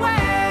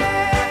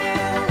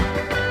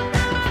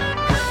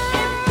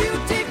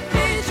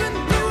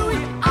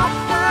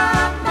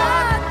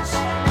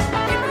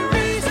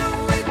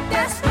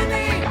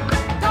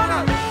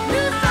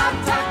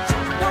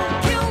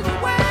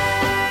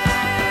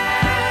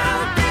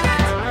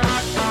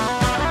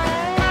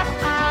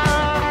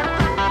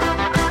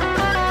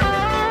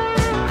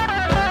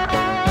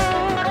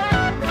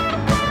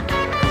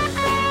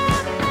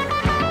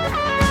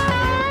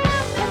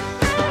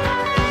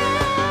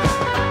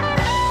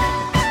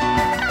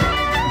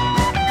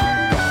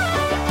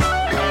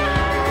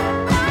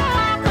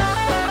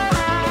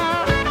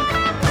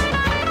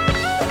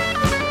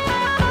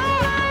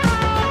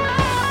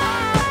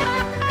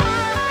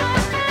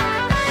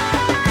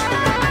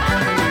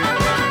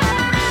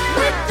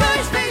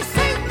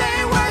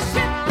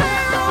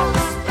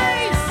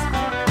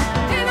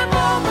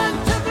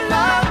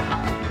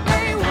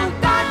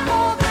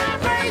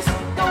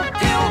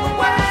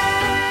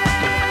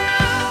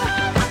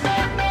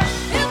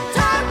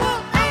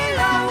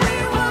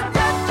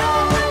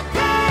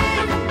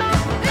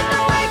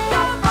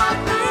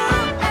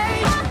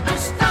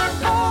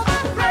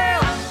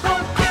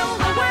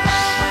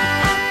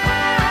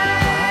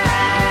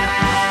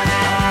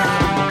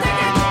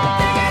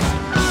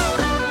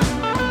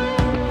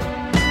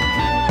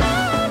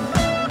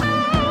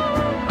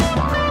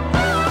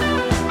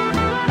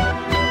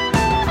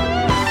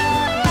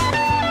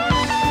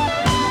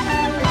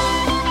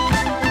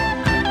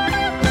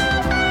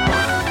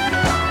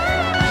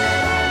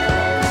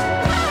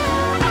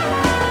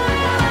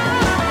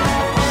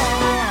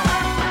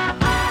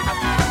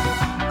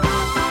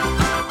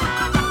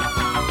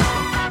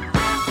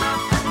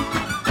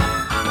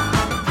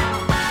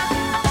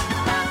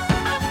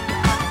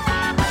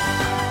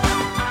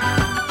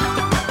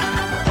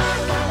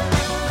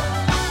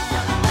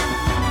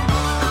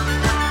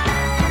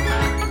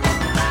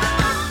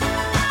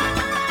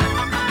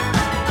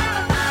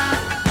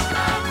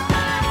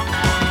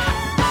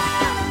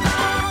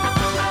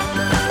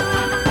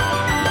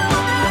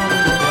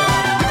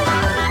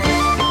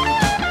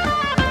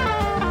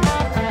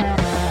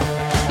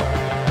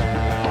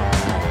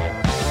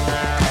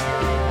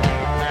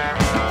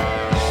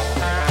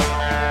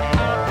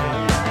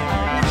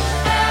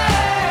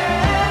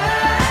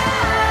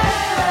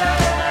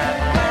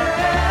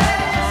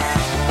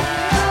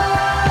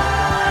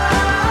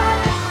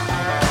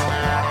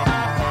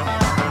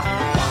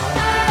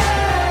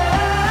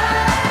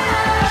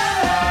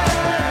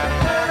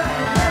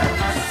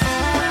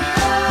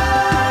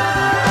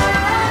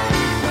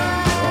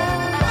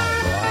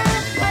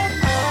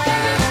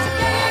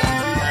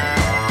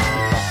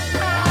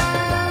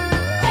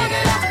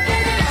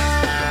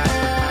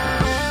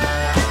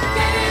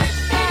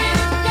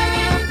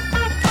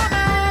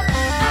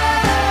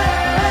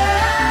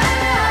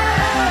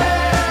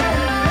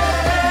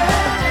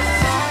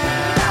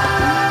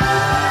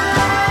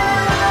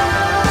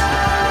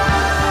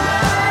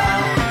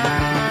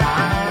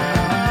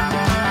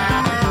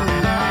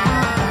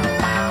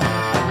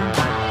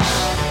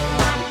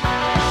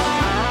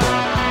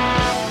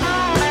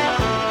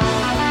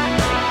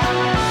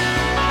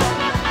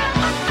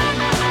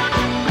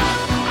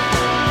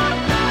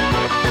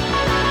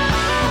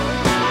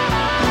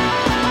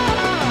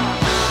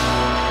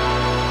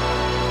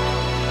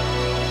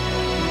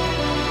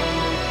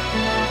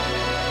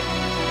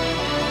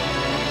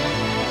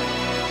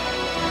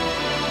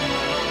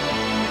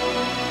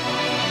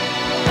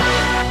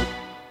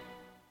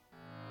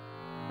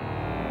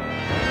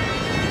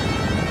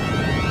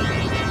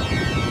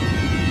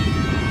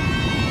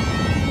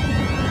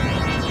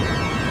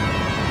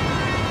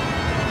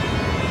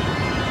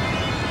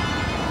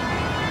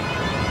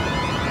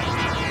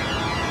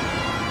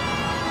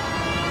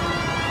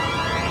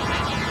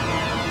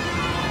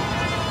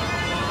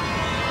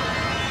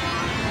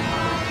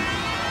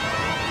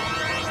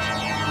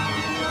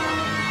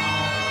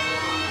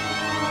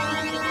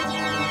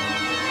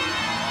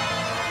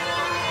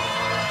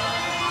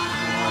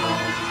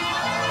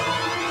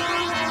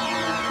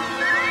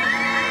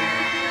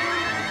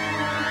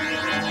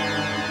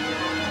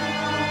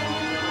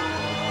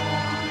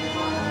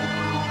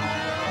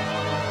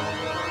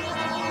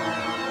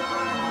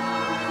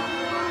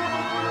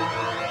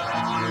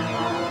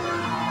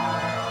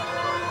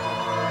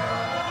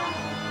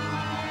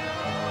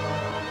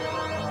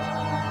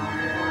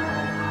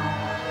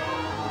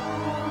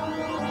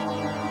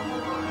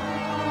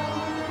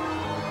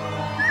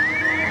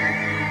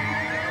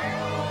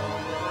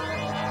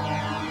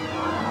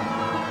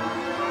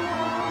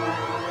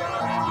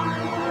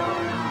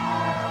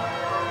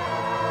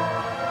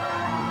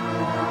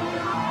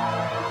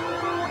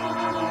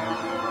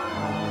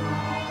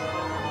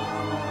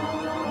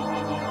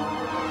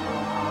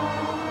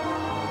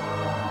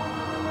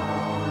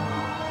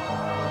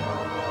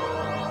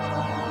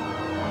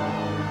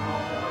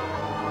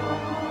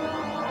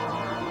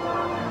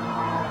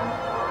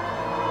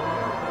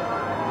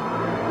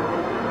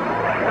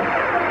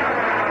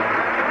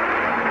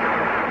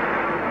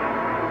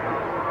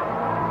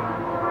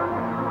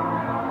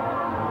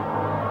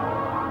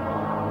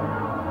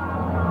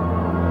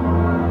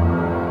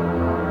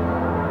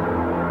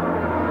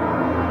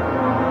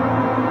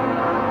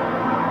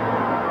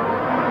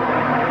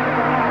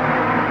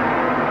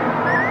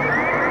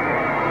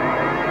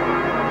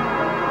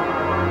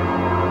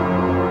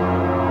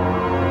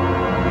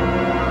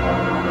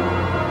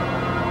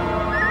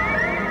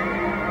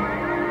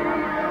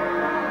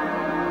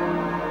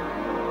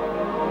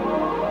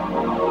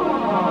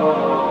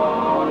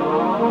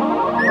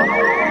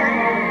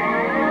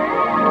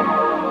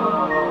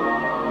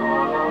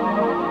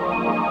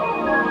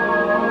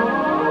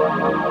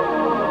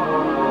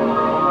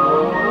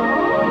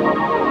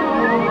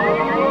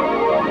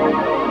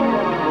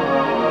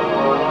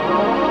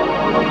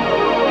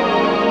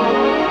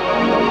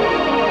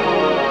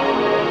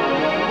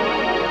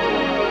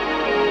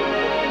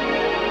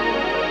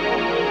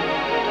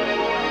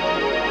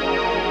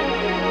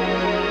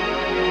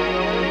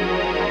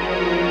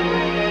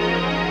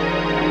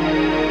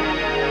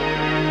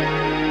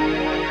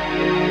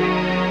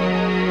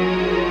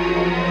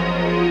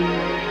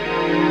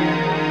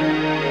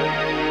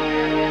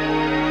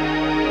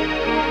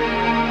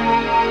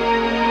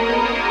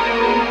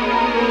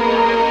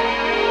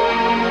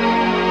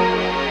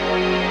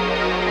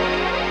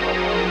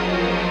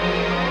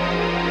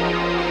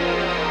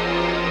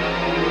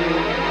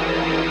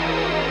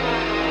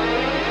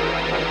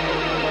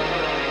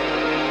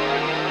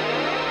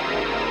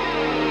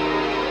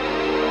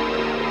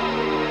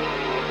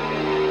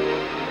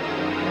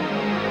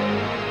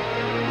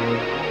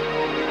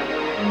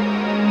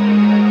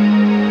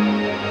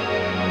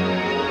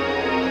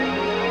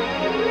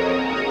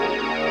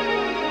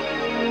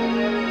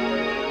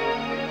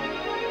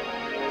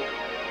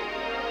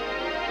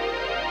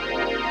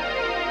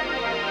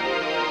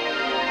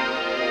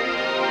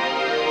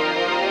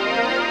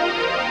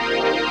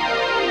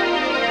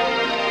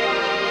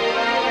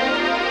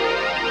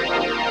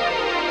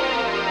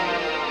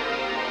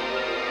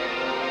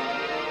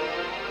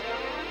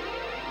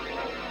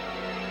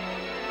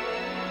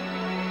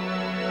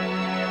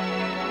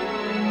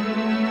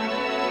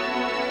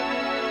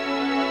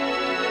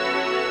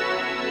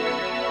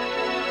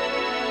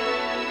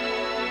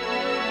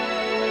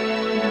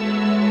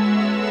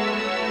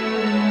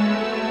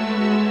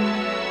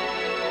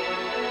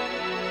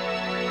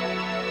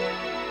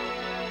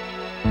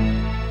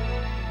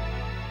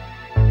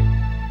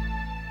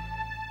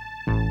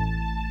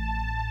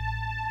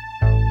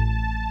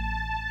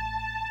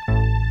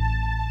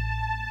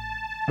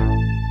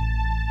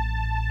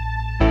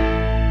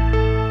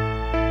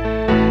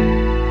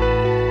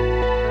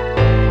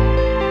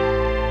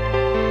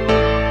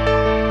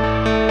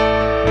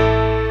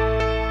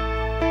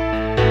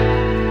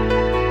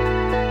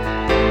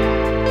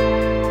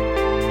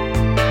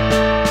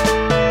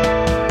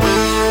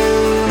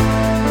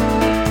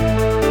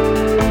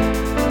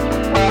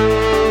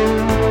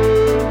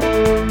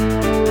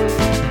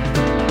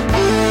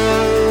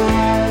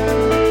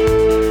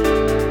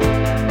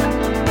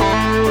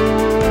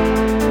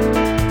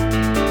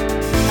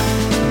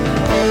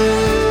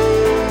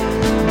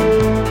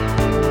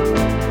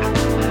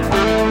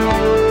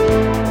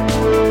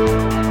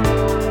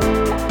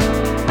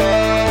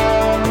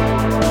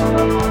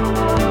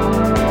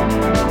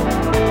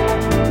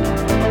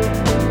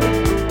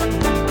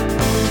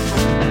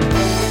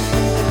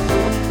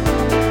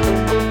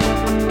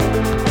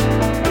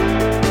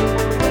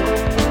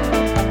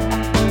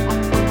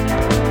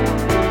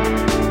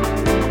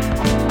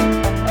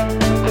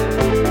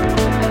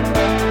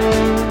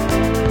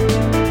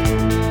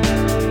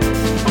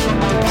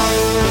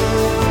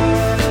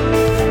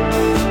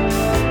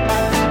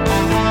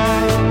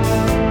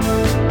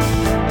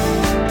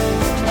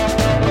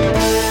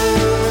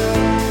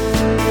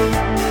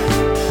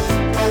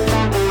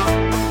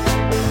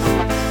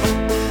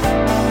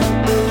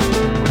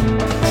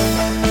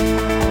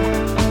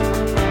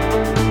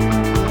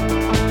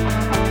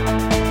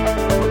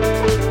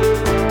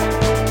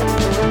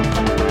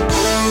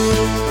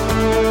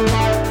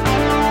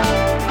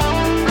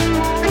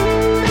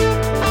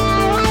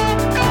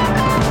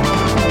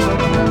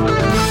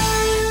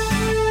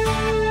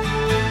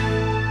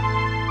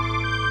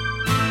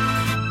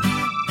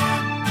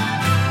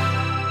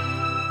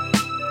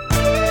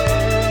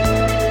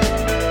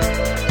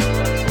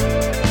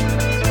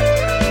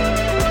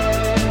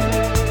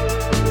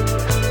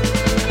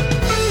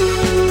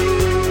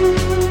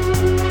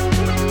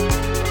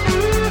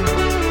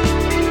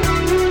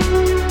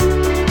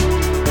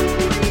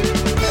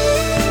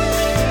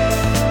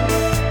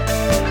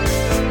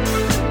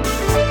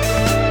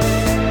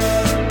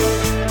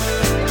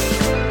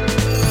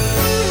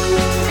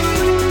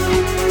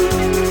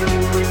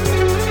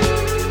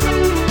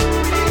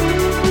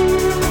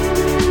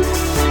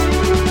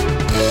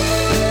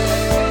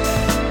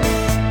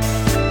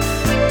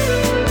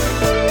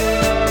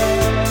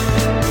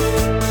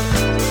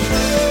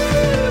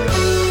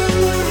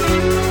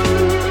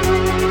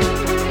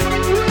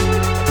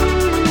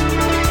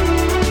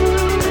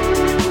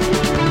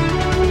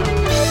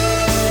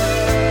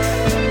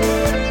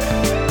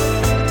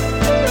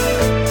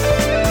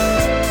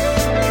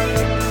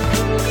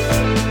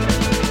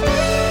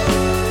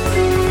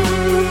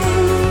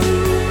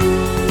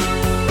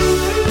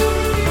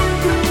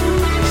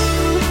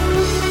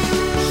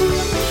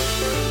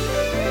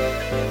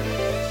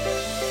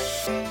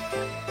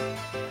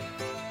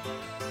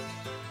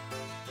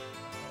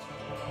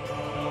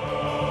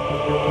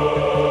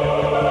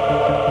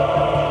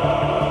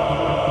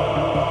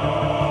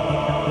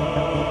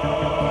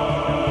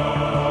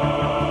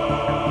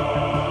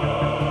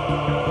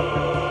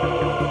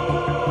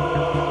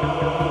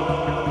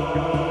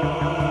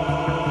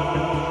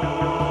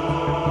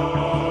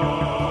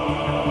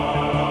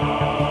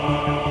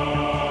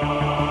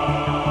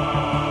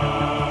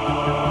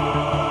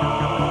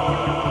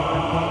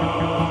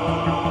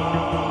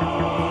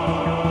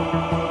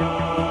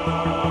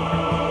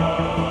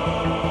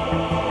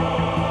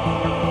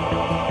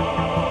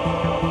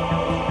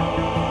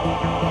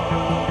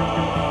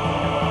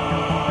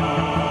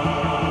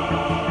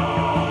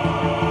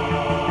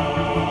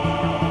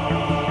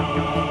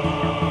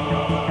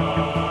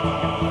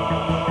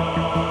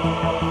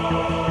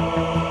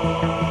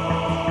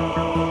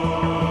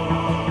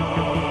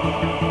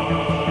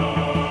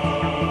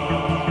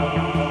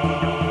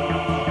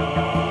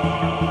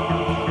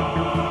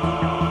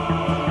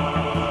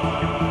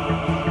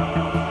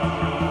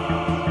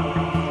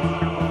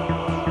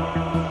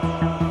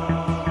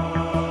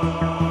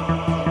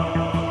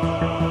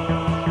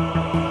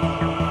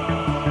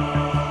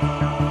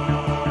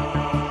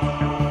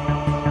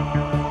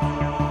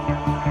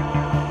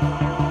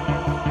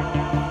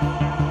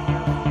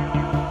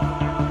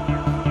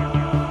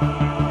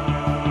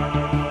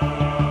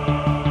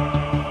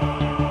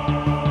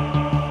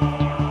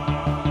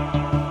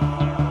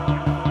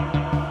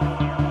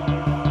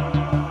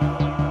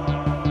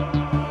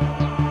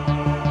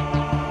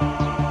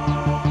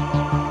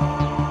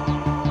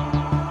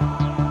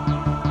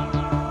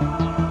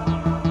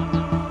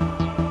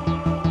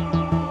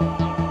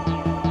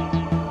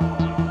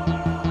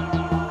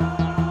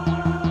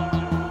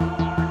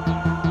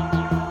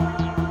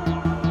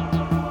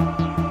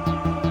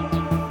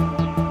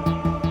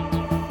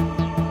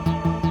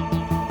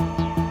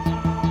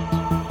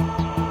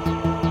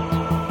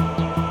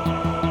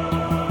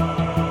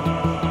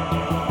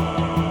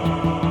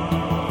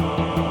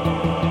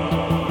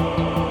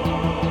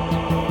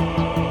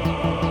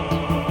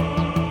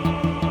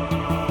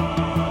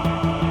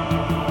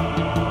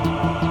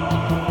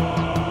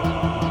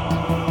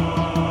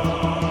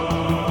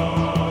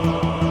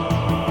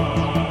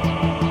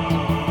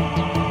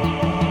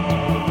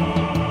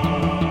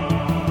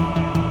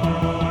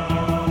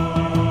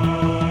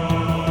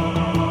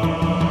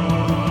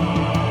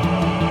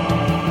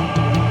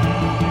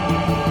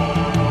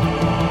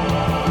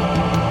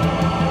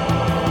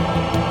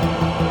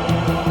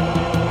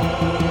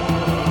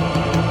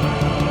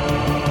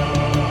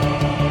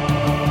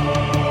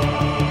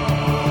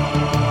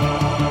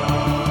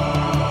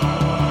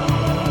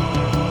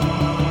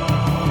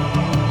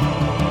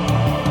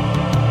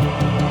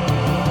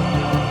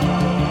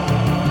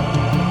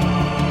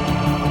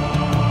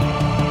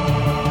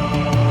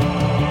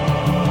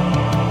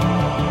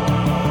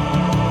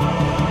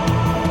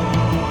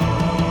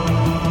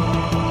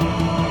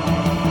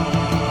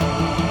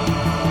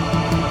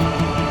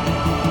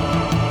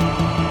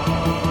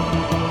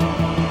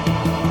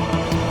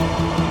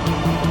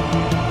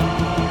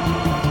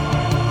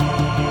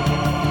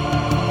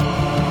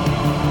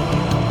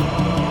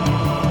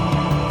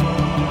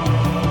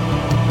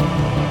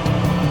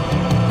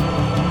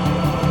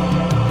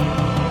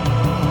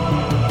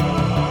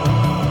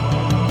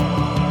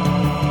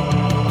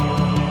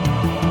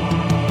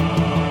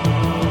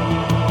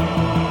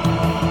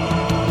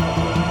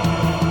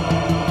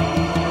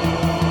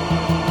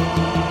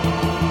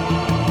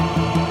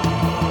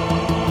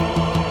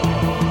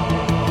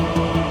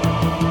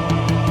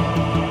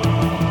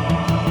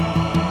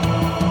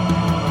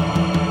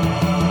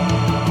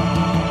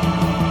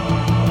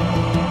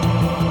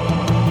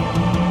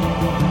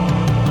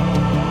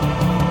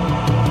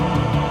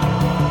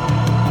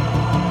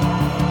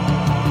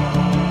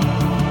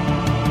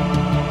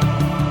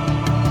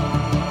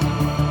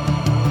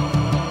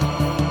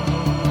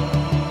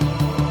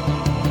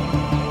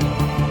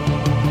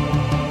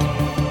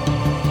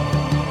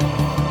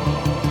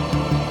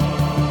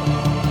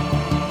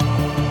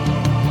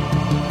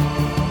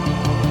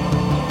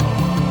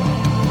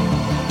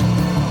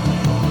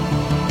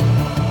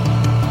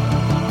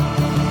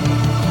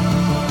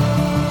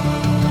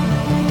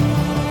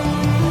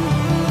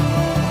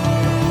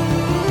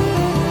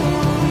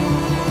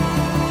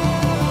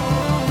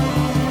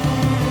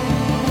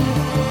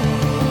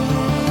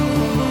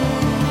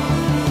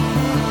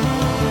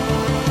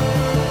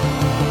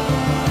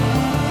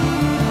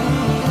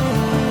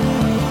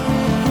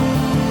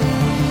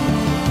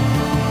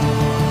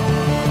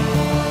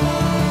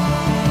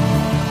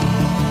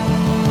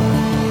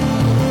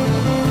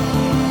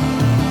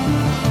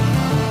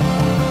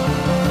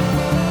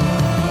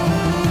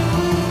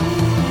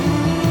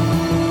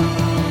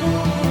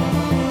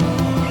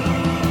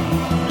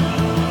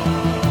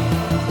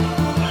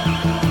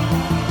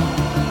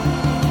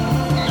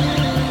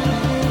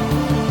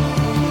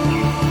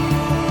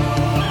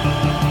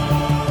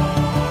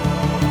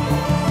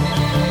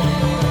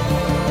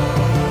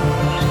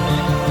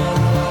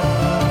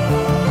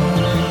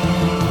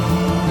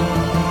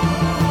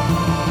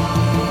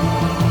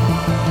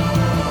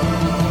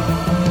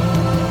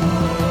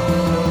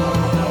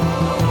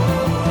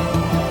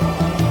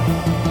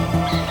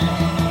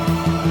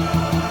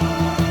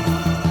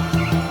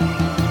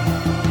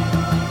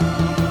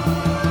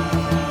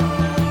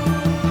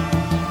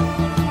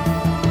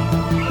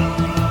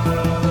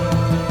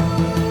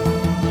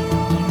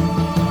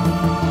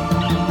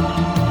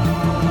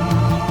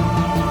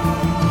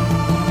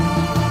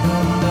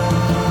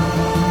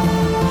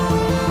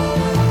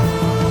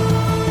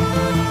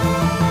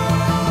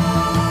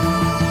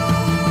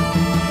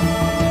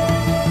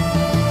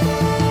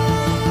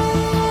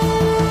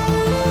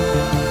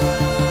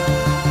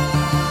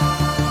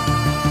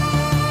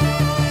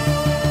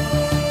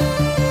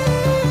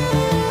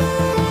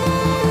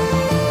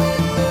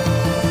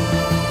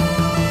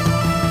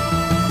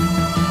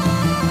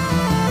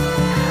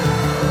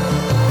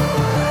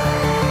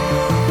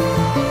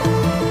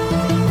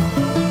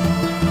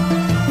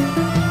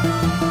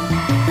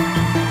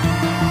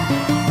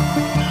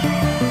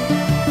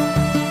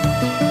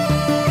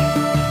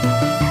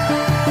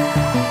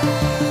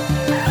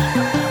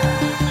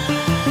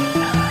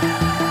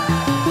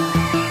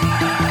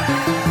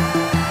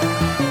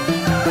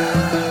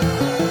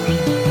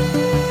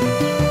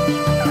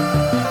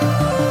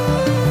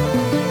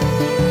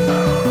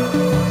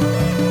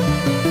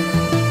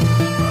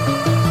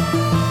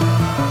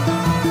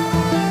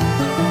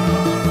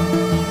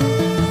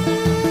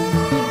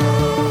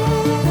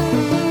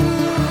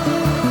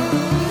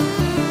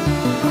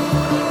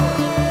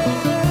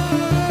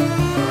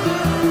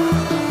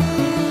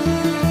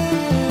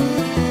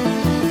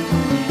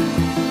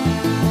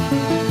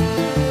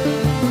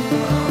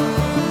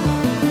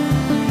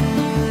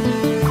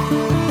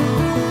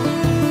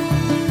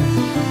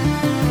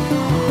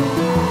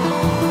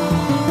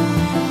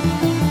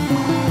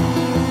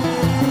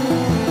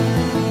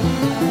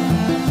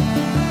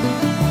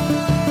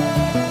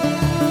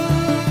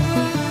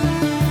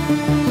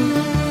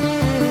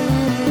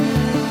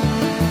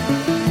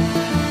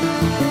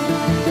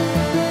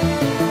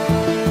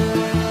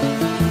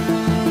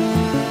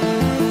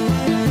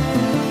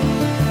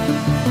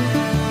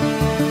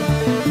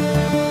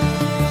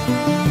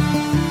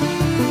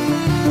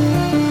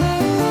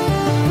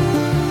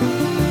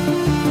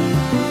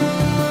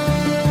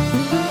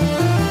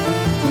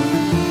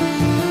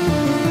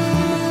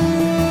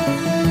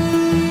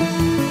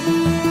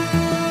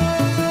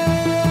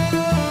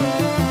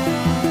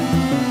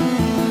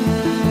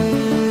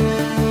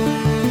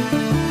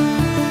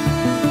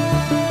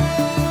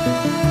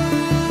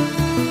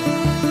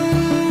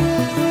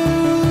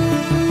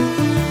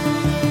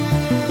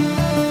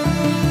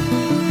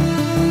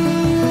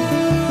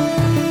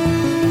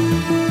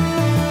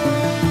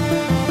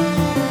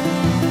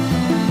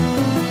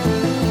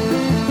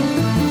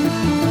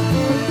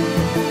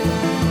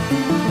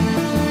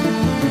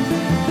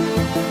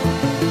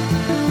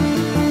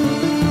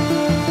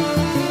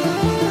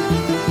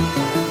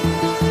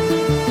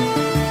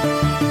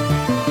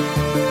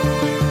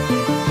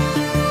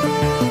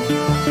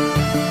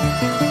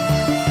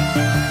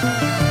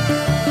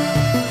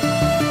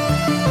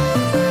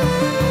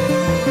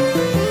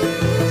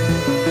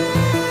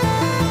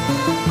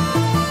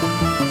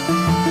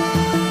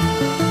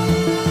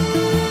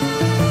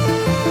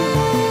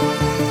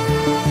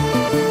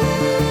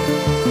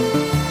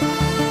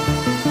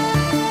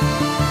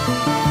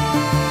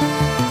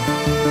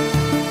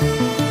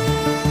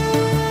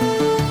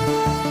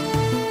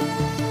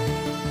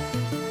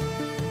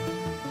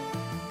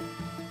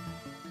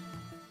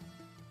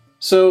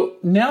So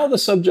now the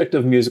subject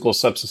of musical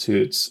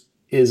substitutes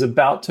is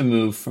about to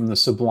move from the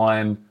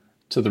sublime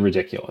to the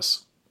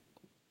ridiculous.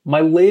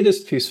 My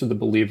latest piece for The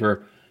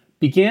Believer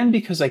began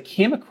because I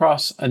came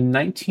across a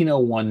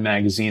 1901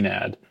 magazine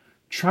ad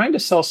trying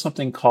to sell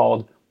something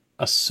called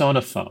a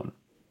sonophone.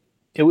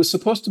 It was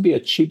supposed to be a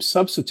cheap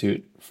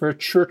substitute for a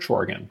church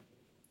organ.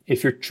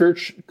 If your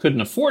church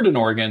couldn't afford an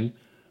organ,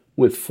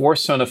 with 4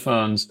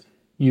 sonophones,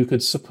 you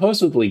could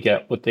supposedly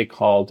get what they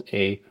called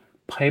a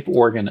pipe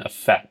organ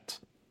effect.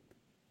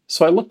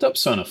 So I looked up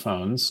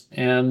sonophones,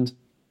 and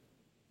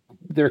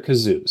they're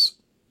kazoos.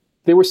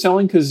 They were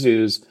selling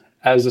kazoos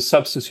as a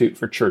substitute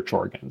for church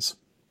organs.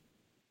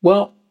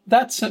 Well,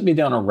 that sent me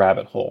down a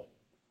rabbit hole.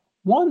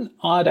 One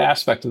odd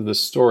aspect of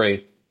this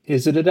story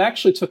is that it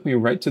actually took me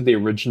right to the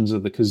origins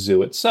of the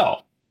kazoo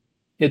itself.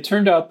 It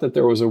turned out that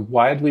there was a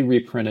widely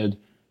reprinted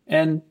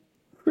and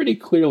pretty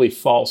clearly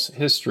false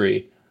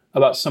history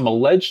about some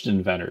alleged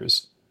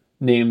inventors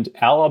named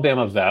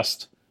Alabama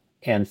Vest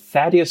and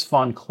Thaddeus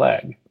von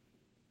Clegg.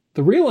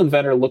 The real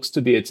inventor looks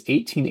to be its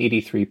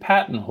 1883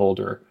 patent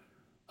holder,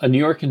 a New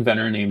York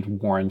inventor named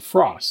Warren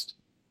Frost.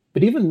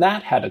 But even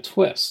that had a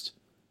twist.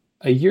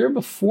 A year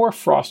before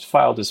Frost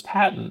filed his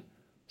patent,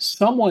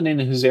 someone in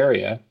his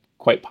area,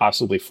 quite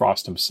possibly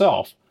Frost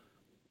himself,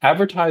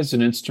 advertised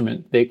an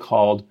instrument they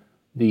called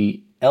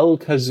the El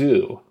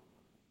Kazoo.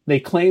 They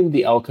claimed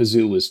the El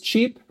Kazoo was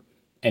cheap,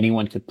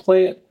 anyone could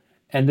play it,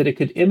 and that it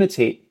could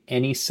imitate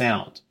any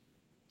sound.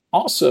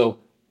 Also,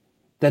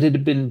 that it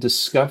had been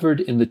discovered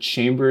in the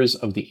chambers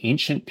of the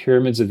ancient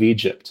pyramids of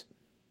Egypt.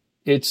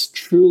 It's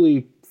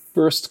truly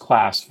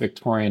first-class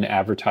Victorian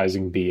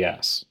advertising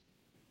BS.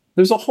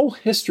 There's a whole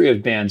history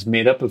of bands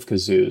made up of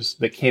kazoos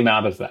that came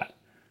out of that.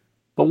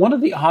 But one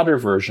of the odder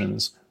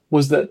versions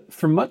was that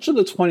for much of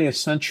the 20th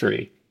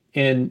century,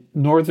 in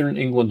northern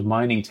England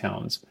mining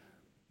towns,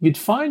 you'd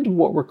find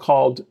what were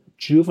called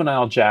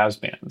juvenile jazz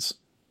bands.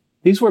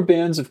 These were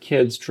bands of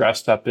kids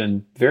dressed up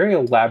in very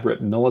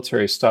elaborate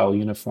military-style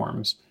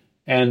uniforms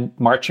and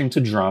marching to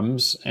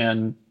drums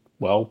and,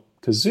 well,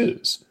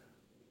 kazoos.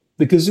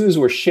 The kazoos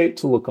were shaped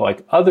to look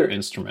like other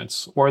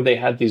instruments, or they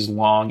had these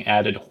long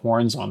added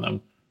horns on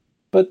them,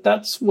 but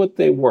that's what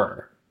they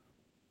were.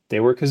 They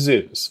were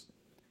kazoos.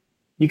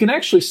 You can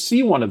actually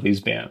see one of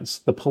these bands,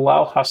 the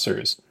Palau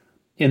Hussars,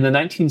 in the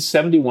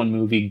 1971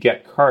 movie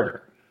Get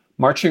Carter,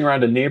 marching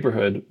around a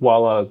neighborhood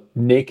while a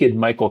naked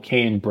Michael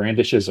Caine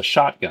brandishes a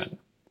shotgun.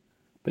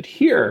 But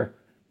here,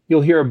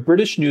 you'll hear a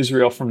British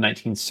newsreel from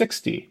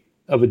 1960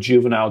 of a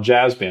juvenile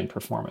jazz band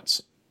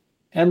performance.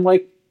 And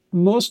like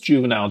most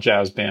juvenile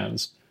jazz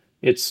bands,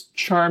 it's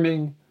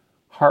charming,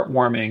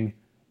 heartwarming,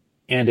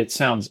 and it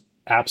sounds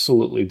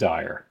absolutely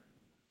dire.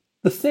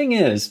 The thing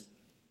is,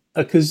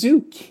 a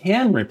kazoo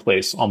can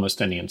replace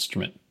almost any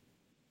instrument.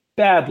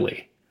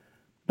 Badly.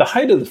 The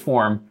height of the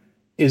form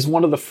is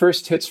one of the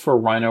first hits for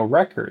Rhino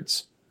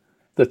Records,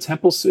 the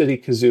Temple City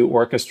Kazoo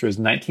Orchestra's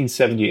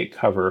 1978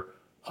 cover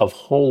of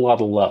Whole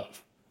Lotta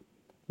Love,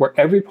 where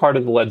every part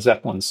of the Led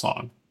Zeppelin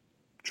song,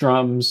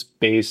 drums,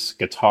 bass,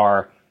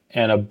 guitar,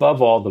 and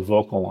above all the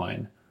vocal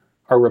line,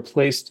 are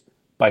replaced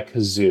by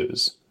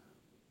kazoos.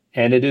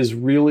 And it is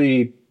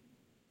really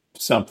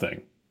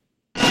something.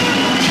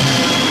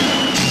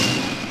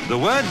 The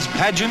words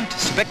pageant,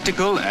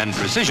 spectacle, and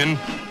precision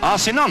are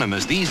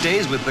synonymous these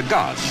days with the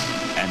gods,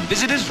 and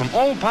visitors from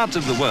all parts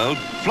of the world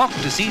flock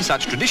to see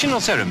such traditional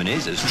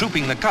ceremonies as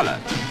trooping the color.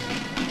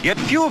 Yet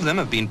few of them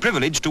have been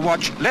privileged to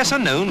watch lesser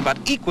known but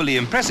equally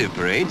impressive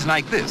parades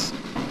like this,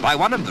 by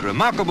one of the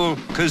remarkable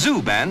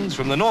kazoo bands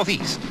from the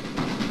Northeast.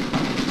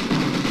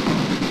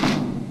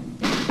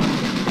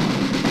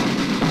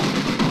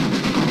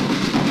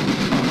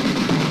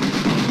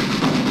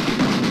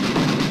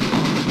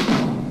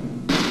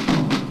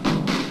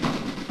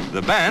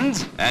 The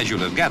bands, as you'll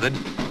have gathered,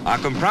 are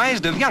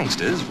comprised of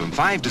youngsters from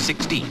 5 to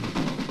 16.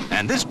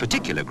 And this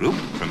particular group,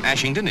 from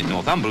Ashington in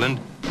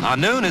Northumberland, are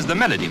known as the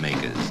Melody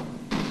Makers.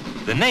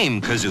 The name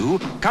kazoo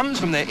comes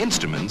from their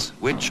instruments,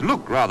 which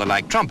look rather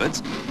like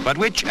trumpets, but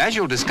which, as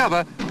you'll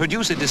discover,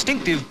 produce a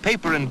distinctive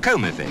paper and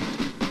comb effect.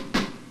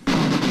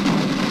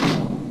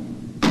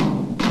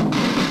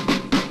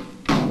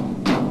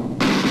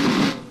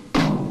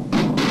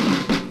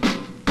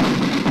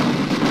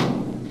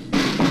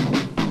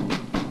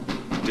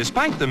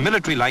 Despite the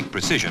military-like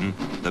precision,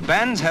 the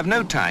bands have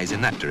no ties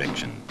in that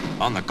direction.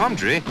 On the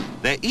contrary,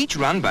 they're each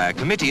run by a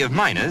committee of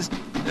miners,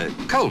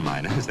 coal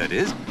miners that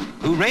is,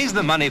 who raise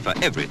the money for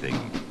everything.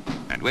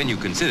 And when you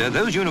consider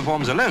those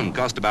uniforms alone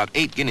cost about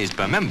 8 guineas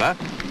per member,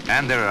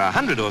 and there are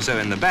 100 or so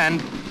in the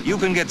band, you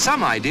can get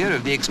some idea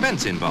of the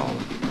expense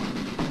involved.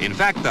 In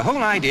fact, the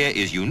whole idea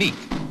is unique,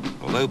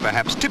 although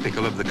perhaps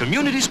typical of the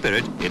community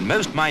spirit in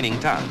most mining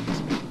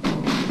towns.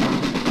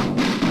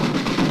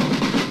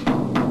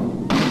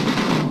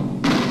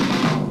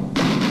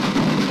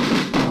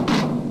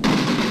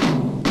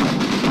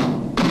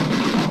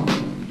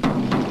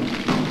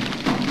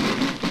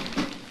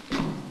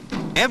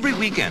 Every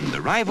weekend,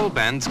 the rival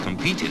bands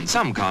compete in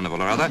some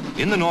carnival or other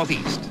in the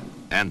Northeast.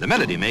 And the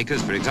melody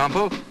makers, for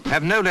example,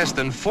 have no less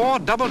than 4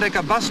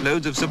 double-decker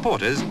busloads of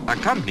supporters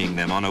accompanying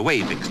them on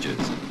away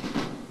fixtures.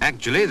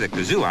 Actually, the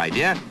kazoo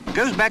idea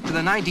goes back to the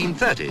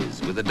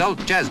 1930s with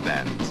adult jazz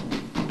bands.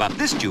 But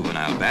this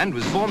juvenile band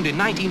was formed in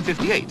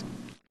 1958,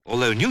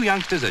 although new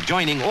youngsters are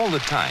joining all the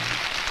time.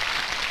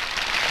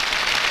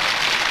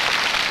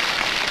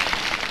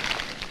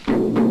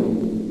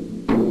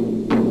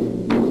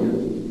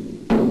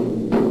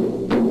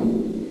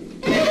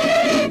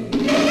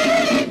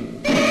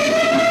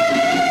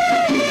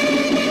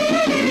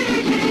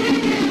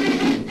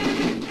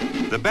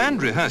 The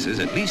band rehearses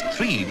at least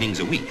 3 evenings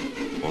a week,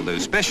 although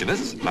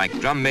specialists, like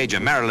drum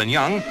major Marilyn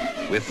Young,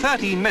 with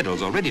 13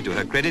 medals already to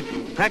her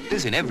credit,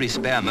 practice in every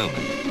spare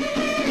moment.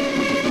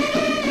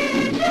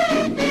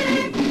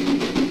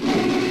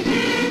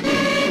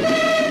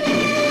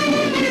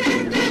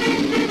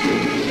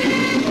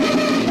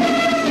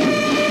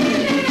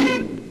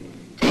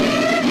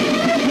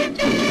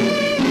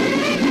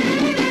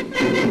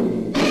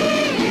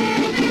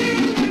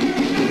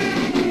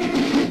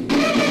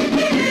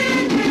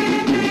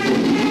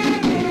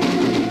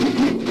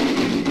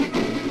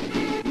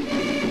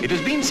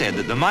 Said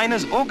that the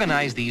miners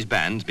organize these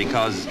bands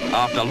because,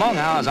 after long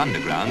hours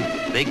underground,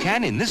 they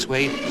can in this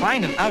way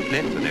find an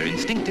outlet for their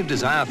instinctive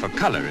desire for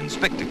color and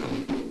spectacle.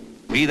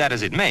 Be that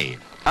as it may,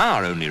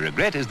 our only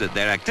regret is that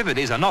their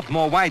activities are not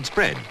more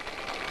widespread. You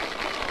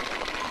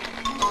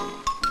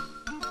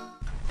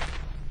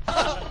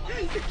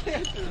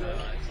can't do that.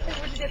 Hey,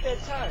 where'd you get that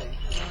tie?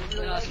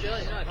 In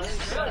Australia.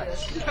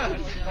 No,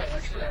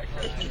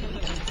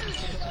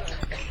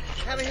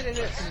 have a hit in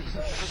this.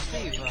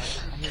 Steve.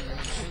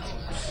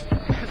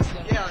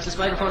 Is this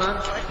microphone on?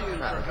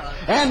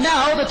 And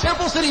now the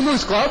Temple City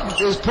Moose Club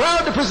is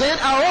proud to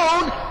present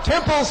our own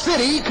Temple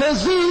City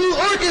Kazoo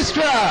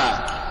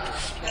Orchestra.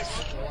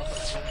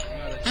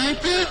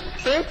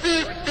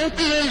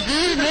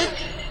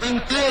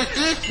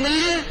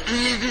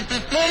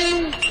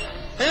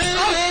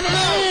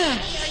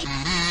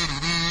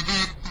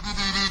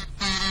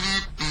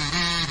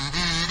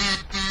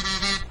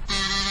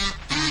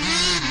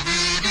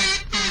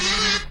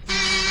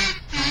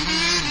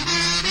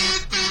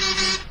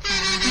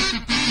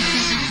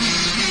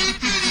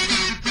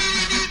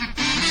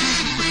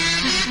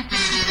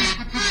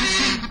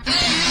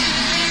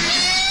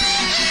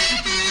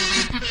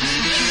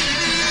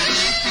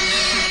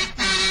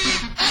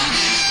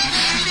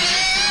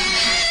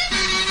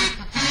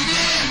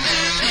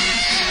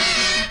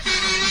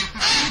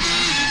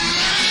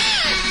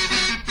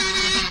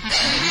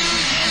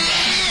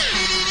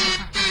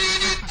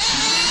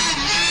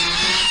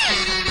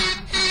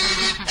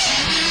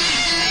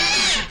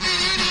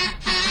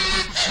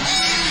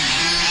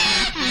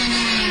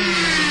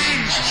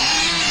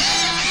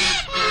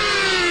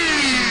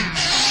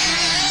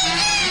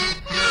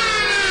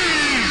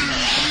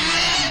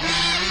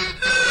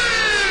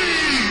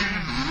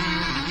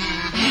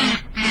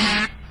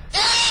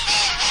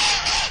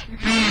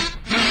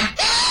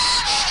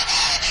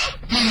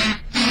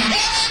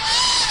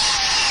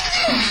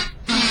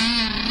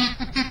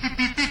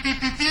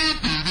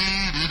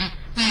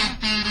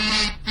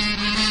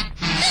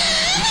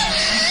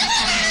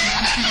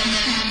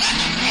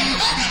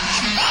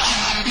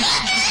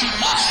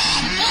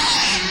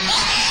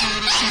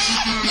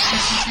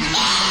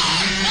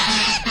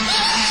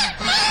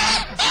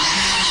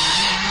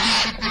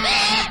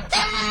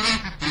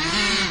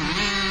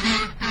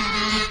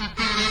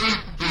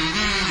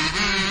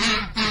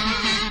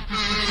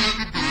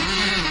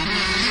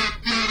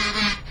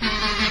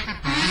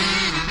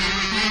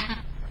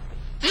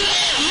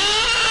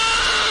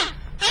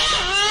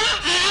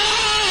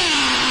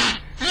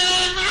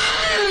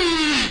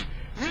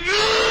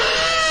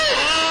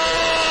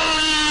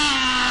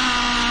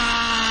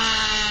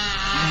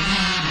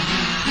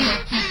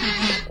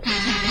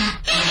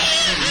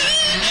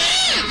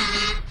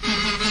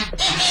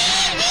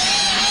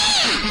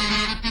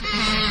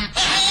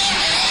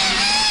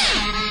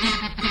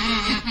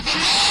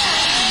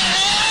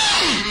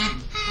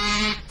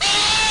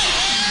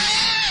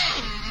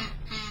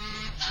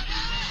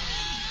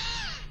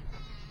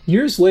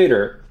 Years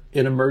later,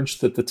 it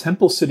emerged that the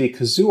Temple City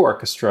Kazoo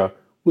Orchestra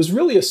was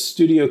really a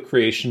studio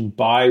creation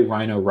by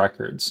Rhino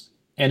Records,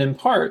 and in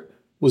part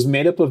was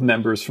made up of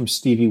members from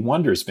Stevie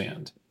Wonder's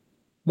band.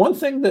 One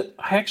thing that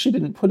I actually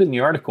didn't put in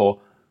the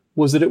article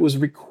was that it was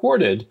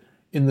recorded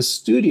in the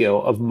studio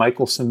of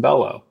Michael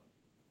Cimbello.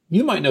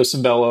 You might know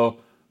Cimbello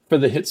for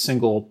the hit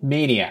single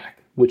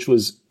Maniac, which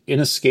was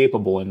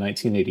inescapable in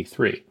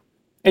 1983.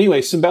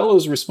 Anyway, Cimbello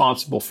is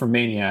responsible for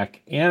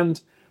Maniac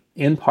and,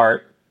 in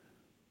part,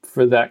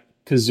 for that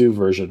kazoo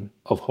version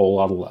of Whole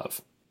Lotta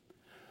Love.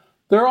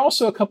 There are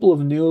also a couple of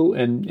new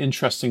and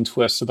interesting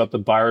twists about the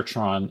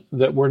Biotron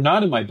that were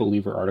not in my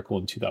Believer article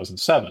in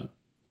 2007.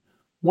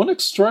 One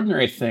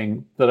extraordinary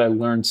thing that I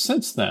learned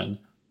since then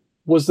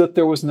was that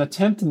there was an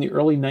attempt in the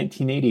early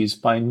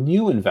 1980s by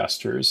new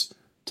investors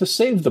to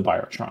save the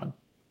Biotron.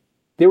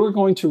 They were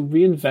going to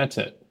reinvent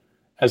it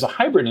as a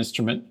hybrid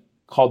instrument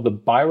called the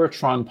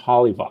Biotron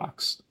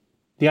Polyvox.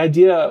 The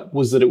idea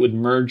was that it would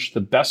merge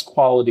the best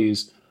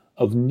qualities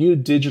of new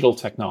digital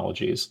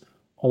technologies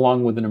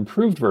along with an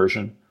improved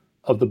version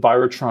of the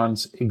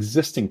Biotron's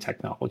existing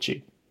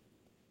technology.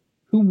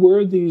 Who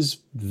were these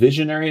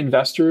visionary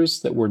investors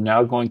that were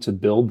now going to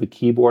build the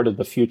keyboard of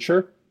the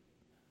future?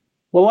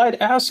 Well,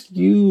 I'd ask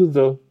you,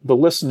 the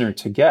listener,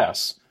 to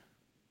guess,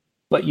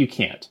 but you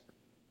can't.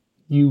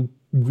 You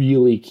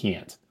really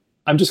can't.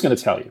 I'm just going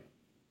to tell you.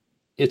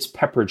 It's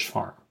Pepperidge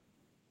Farm.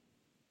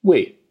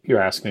 Wait,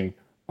 you're asking,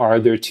 are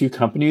there two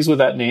companies with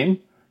that name?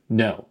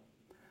 No.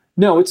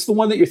 No, it's the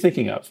one that you're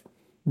thinking of.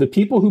 The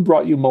people who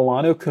brought you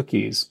Milano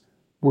cookies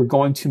were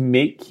going to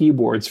make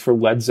keyboards for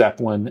Led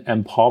Zeppelin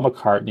and Paul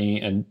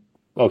McCartney and,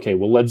 okay,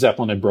 well, Led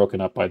Zeppelin had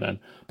broken up by then.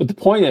 But the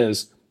point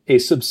is, a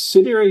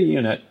subsidiary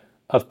unit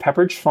of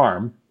Pepperidge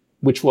Farm,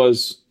 which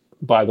was,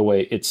 by the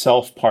way,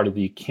 itself part of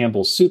the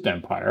Campbell Soup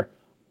empire.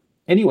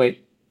 Anyway,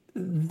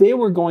 they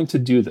were going to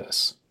do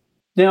this.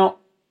 Now,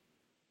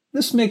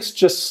 this makes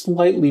just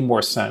slightly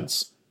more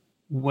sense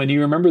when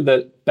you remember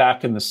that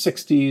back in the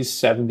 60s,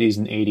 70s,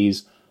 and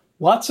 80s,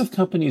 lots of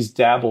companies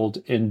dabbled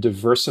in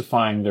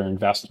diversifying their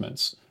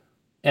investments,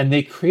 and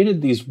they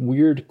created these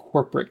weird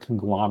corporate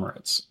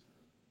conglomerates.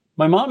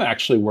 My mom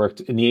actually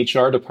worked in the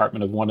HR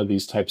department of one of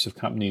these types of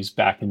companies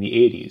back in the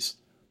 80s.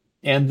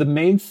 And the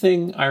main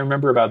thing I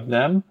remember about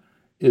them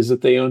is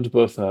that they owned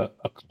both a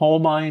coal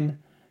mine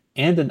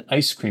and an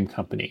ice cream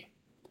company.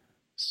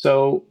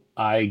 So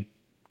I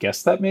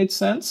guess that made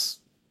sense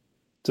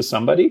to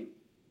somebody.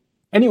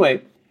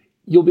 Anyway,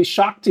 you'll be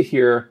shocked to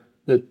hear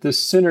that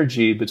this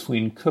synergy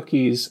between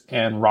cookies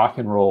and rock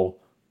and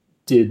roll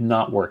did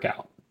not work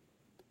out.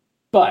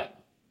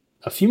 But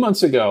a few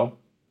months ago,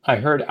 I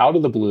heard out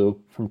of the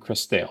blue from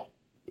Chris Dale.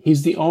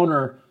 He's the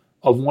owner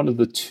of one of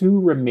the two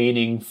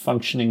remaining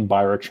functioning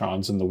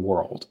Biotrons in the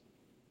world.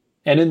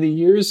 And in the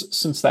years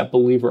since that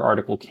Believer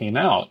article came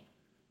out,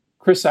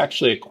 Chris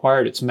actually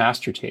acquired its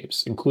master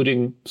tapes,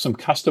 including some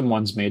custom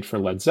ones made for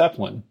Led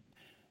Zeppelin.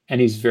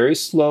 And he's very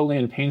slowly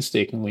and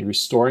painstakingly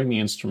restoring the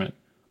instrument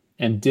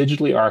and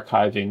digitally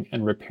archiving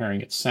and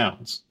repairing its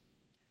sounds.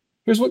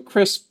 Here's what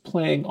Chris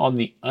playing on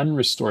the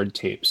unrestored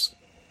tapes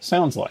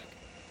sounds like.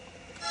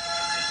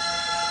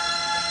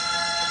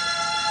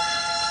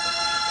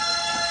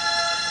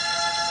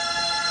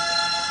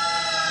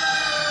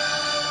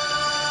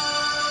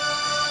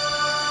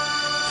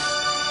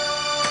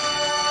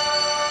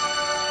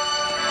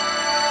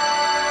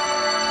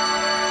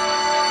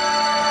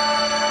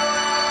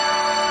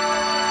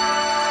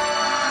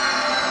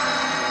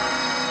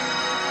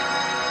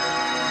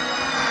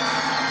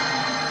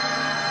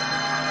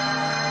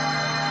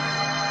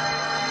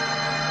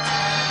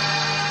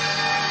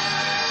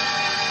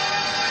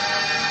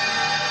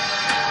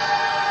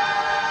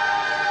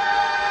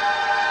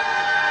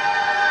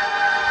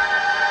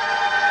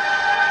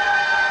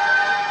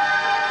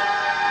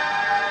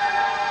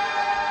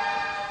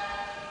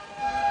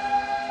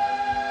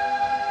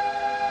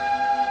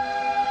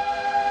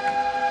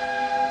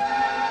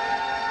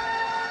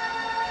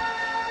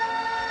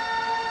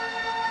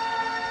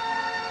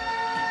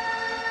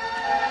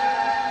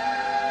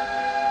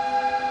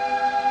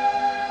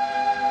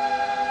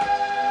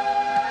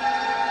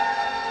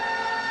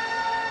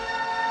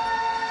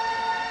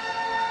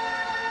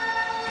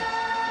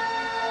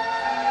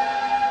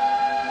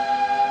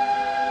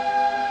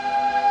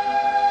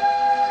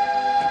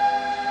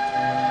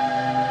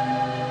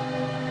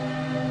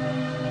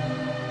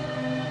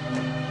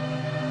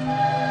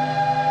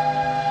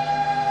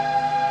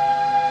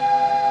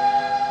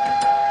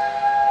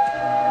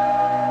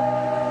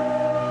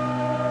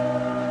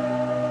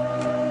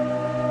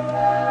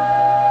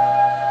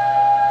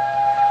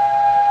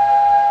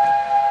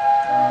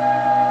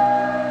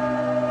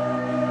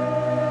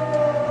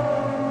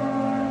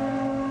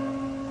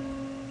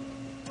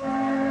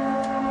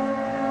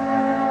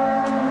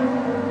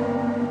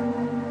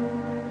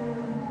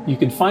 You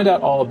can find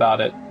out all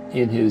about it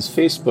in his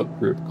Facebook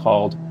group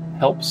called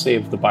Help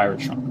Save the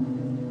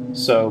Biotron.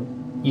 So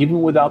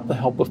even without the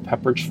help of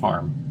Pepperidge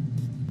Farm,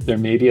 there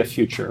may be a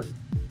future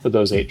for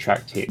those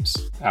 8-track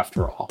tapes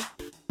after all.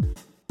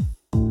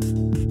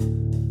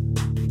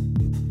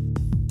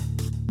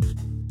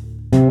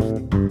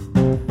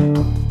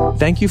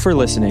 Thank you for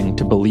listening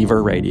to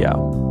Believer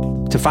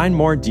Radio. To find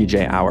more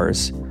DJ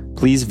hours,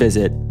 please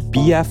visit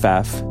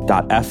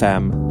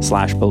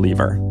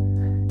bff.fm/believer.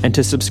 And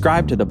to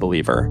subscribe to The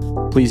Believer,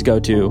 please go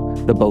to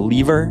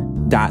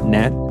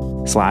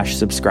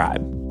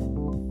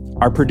thebeliever.net/subscribe.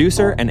 Our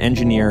producer and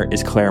engineer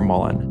is Claire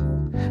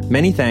Mullen.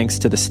 Many thanks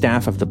to the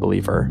staff of The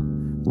Believer: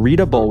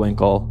 Rita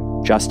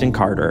Bullwinkle, Justin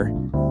Carter,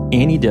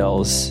 Annie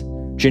Dills,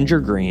 Ginger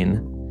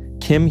Green,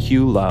 Kim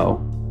Hugh Lowe,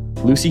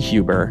 Lucy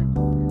Huber,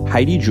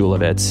 Heidi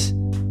Julovitz,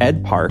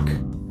 Ed Park,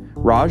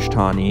 Raj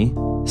Tani,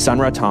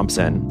 Sunra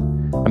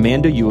Thompson,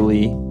 Amanda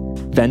Yuli,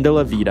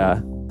 Vendela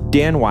Vida,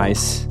 Dan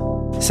Weiss,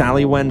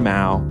 Sally Wen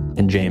Mao,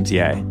 and James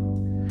Ye.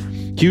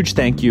 Huge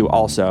thank you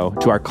also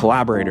to our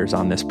collaborators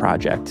on this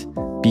project,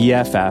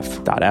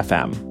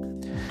 BFF.FM.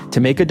 To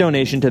make a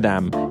donation to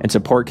them and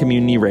support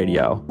community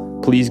radio,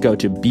 please go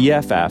to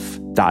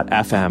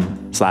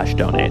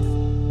bff.fm/donate.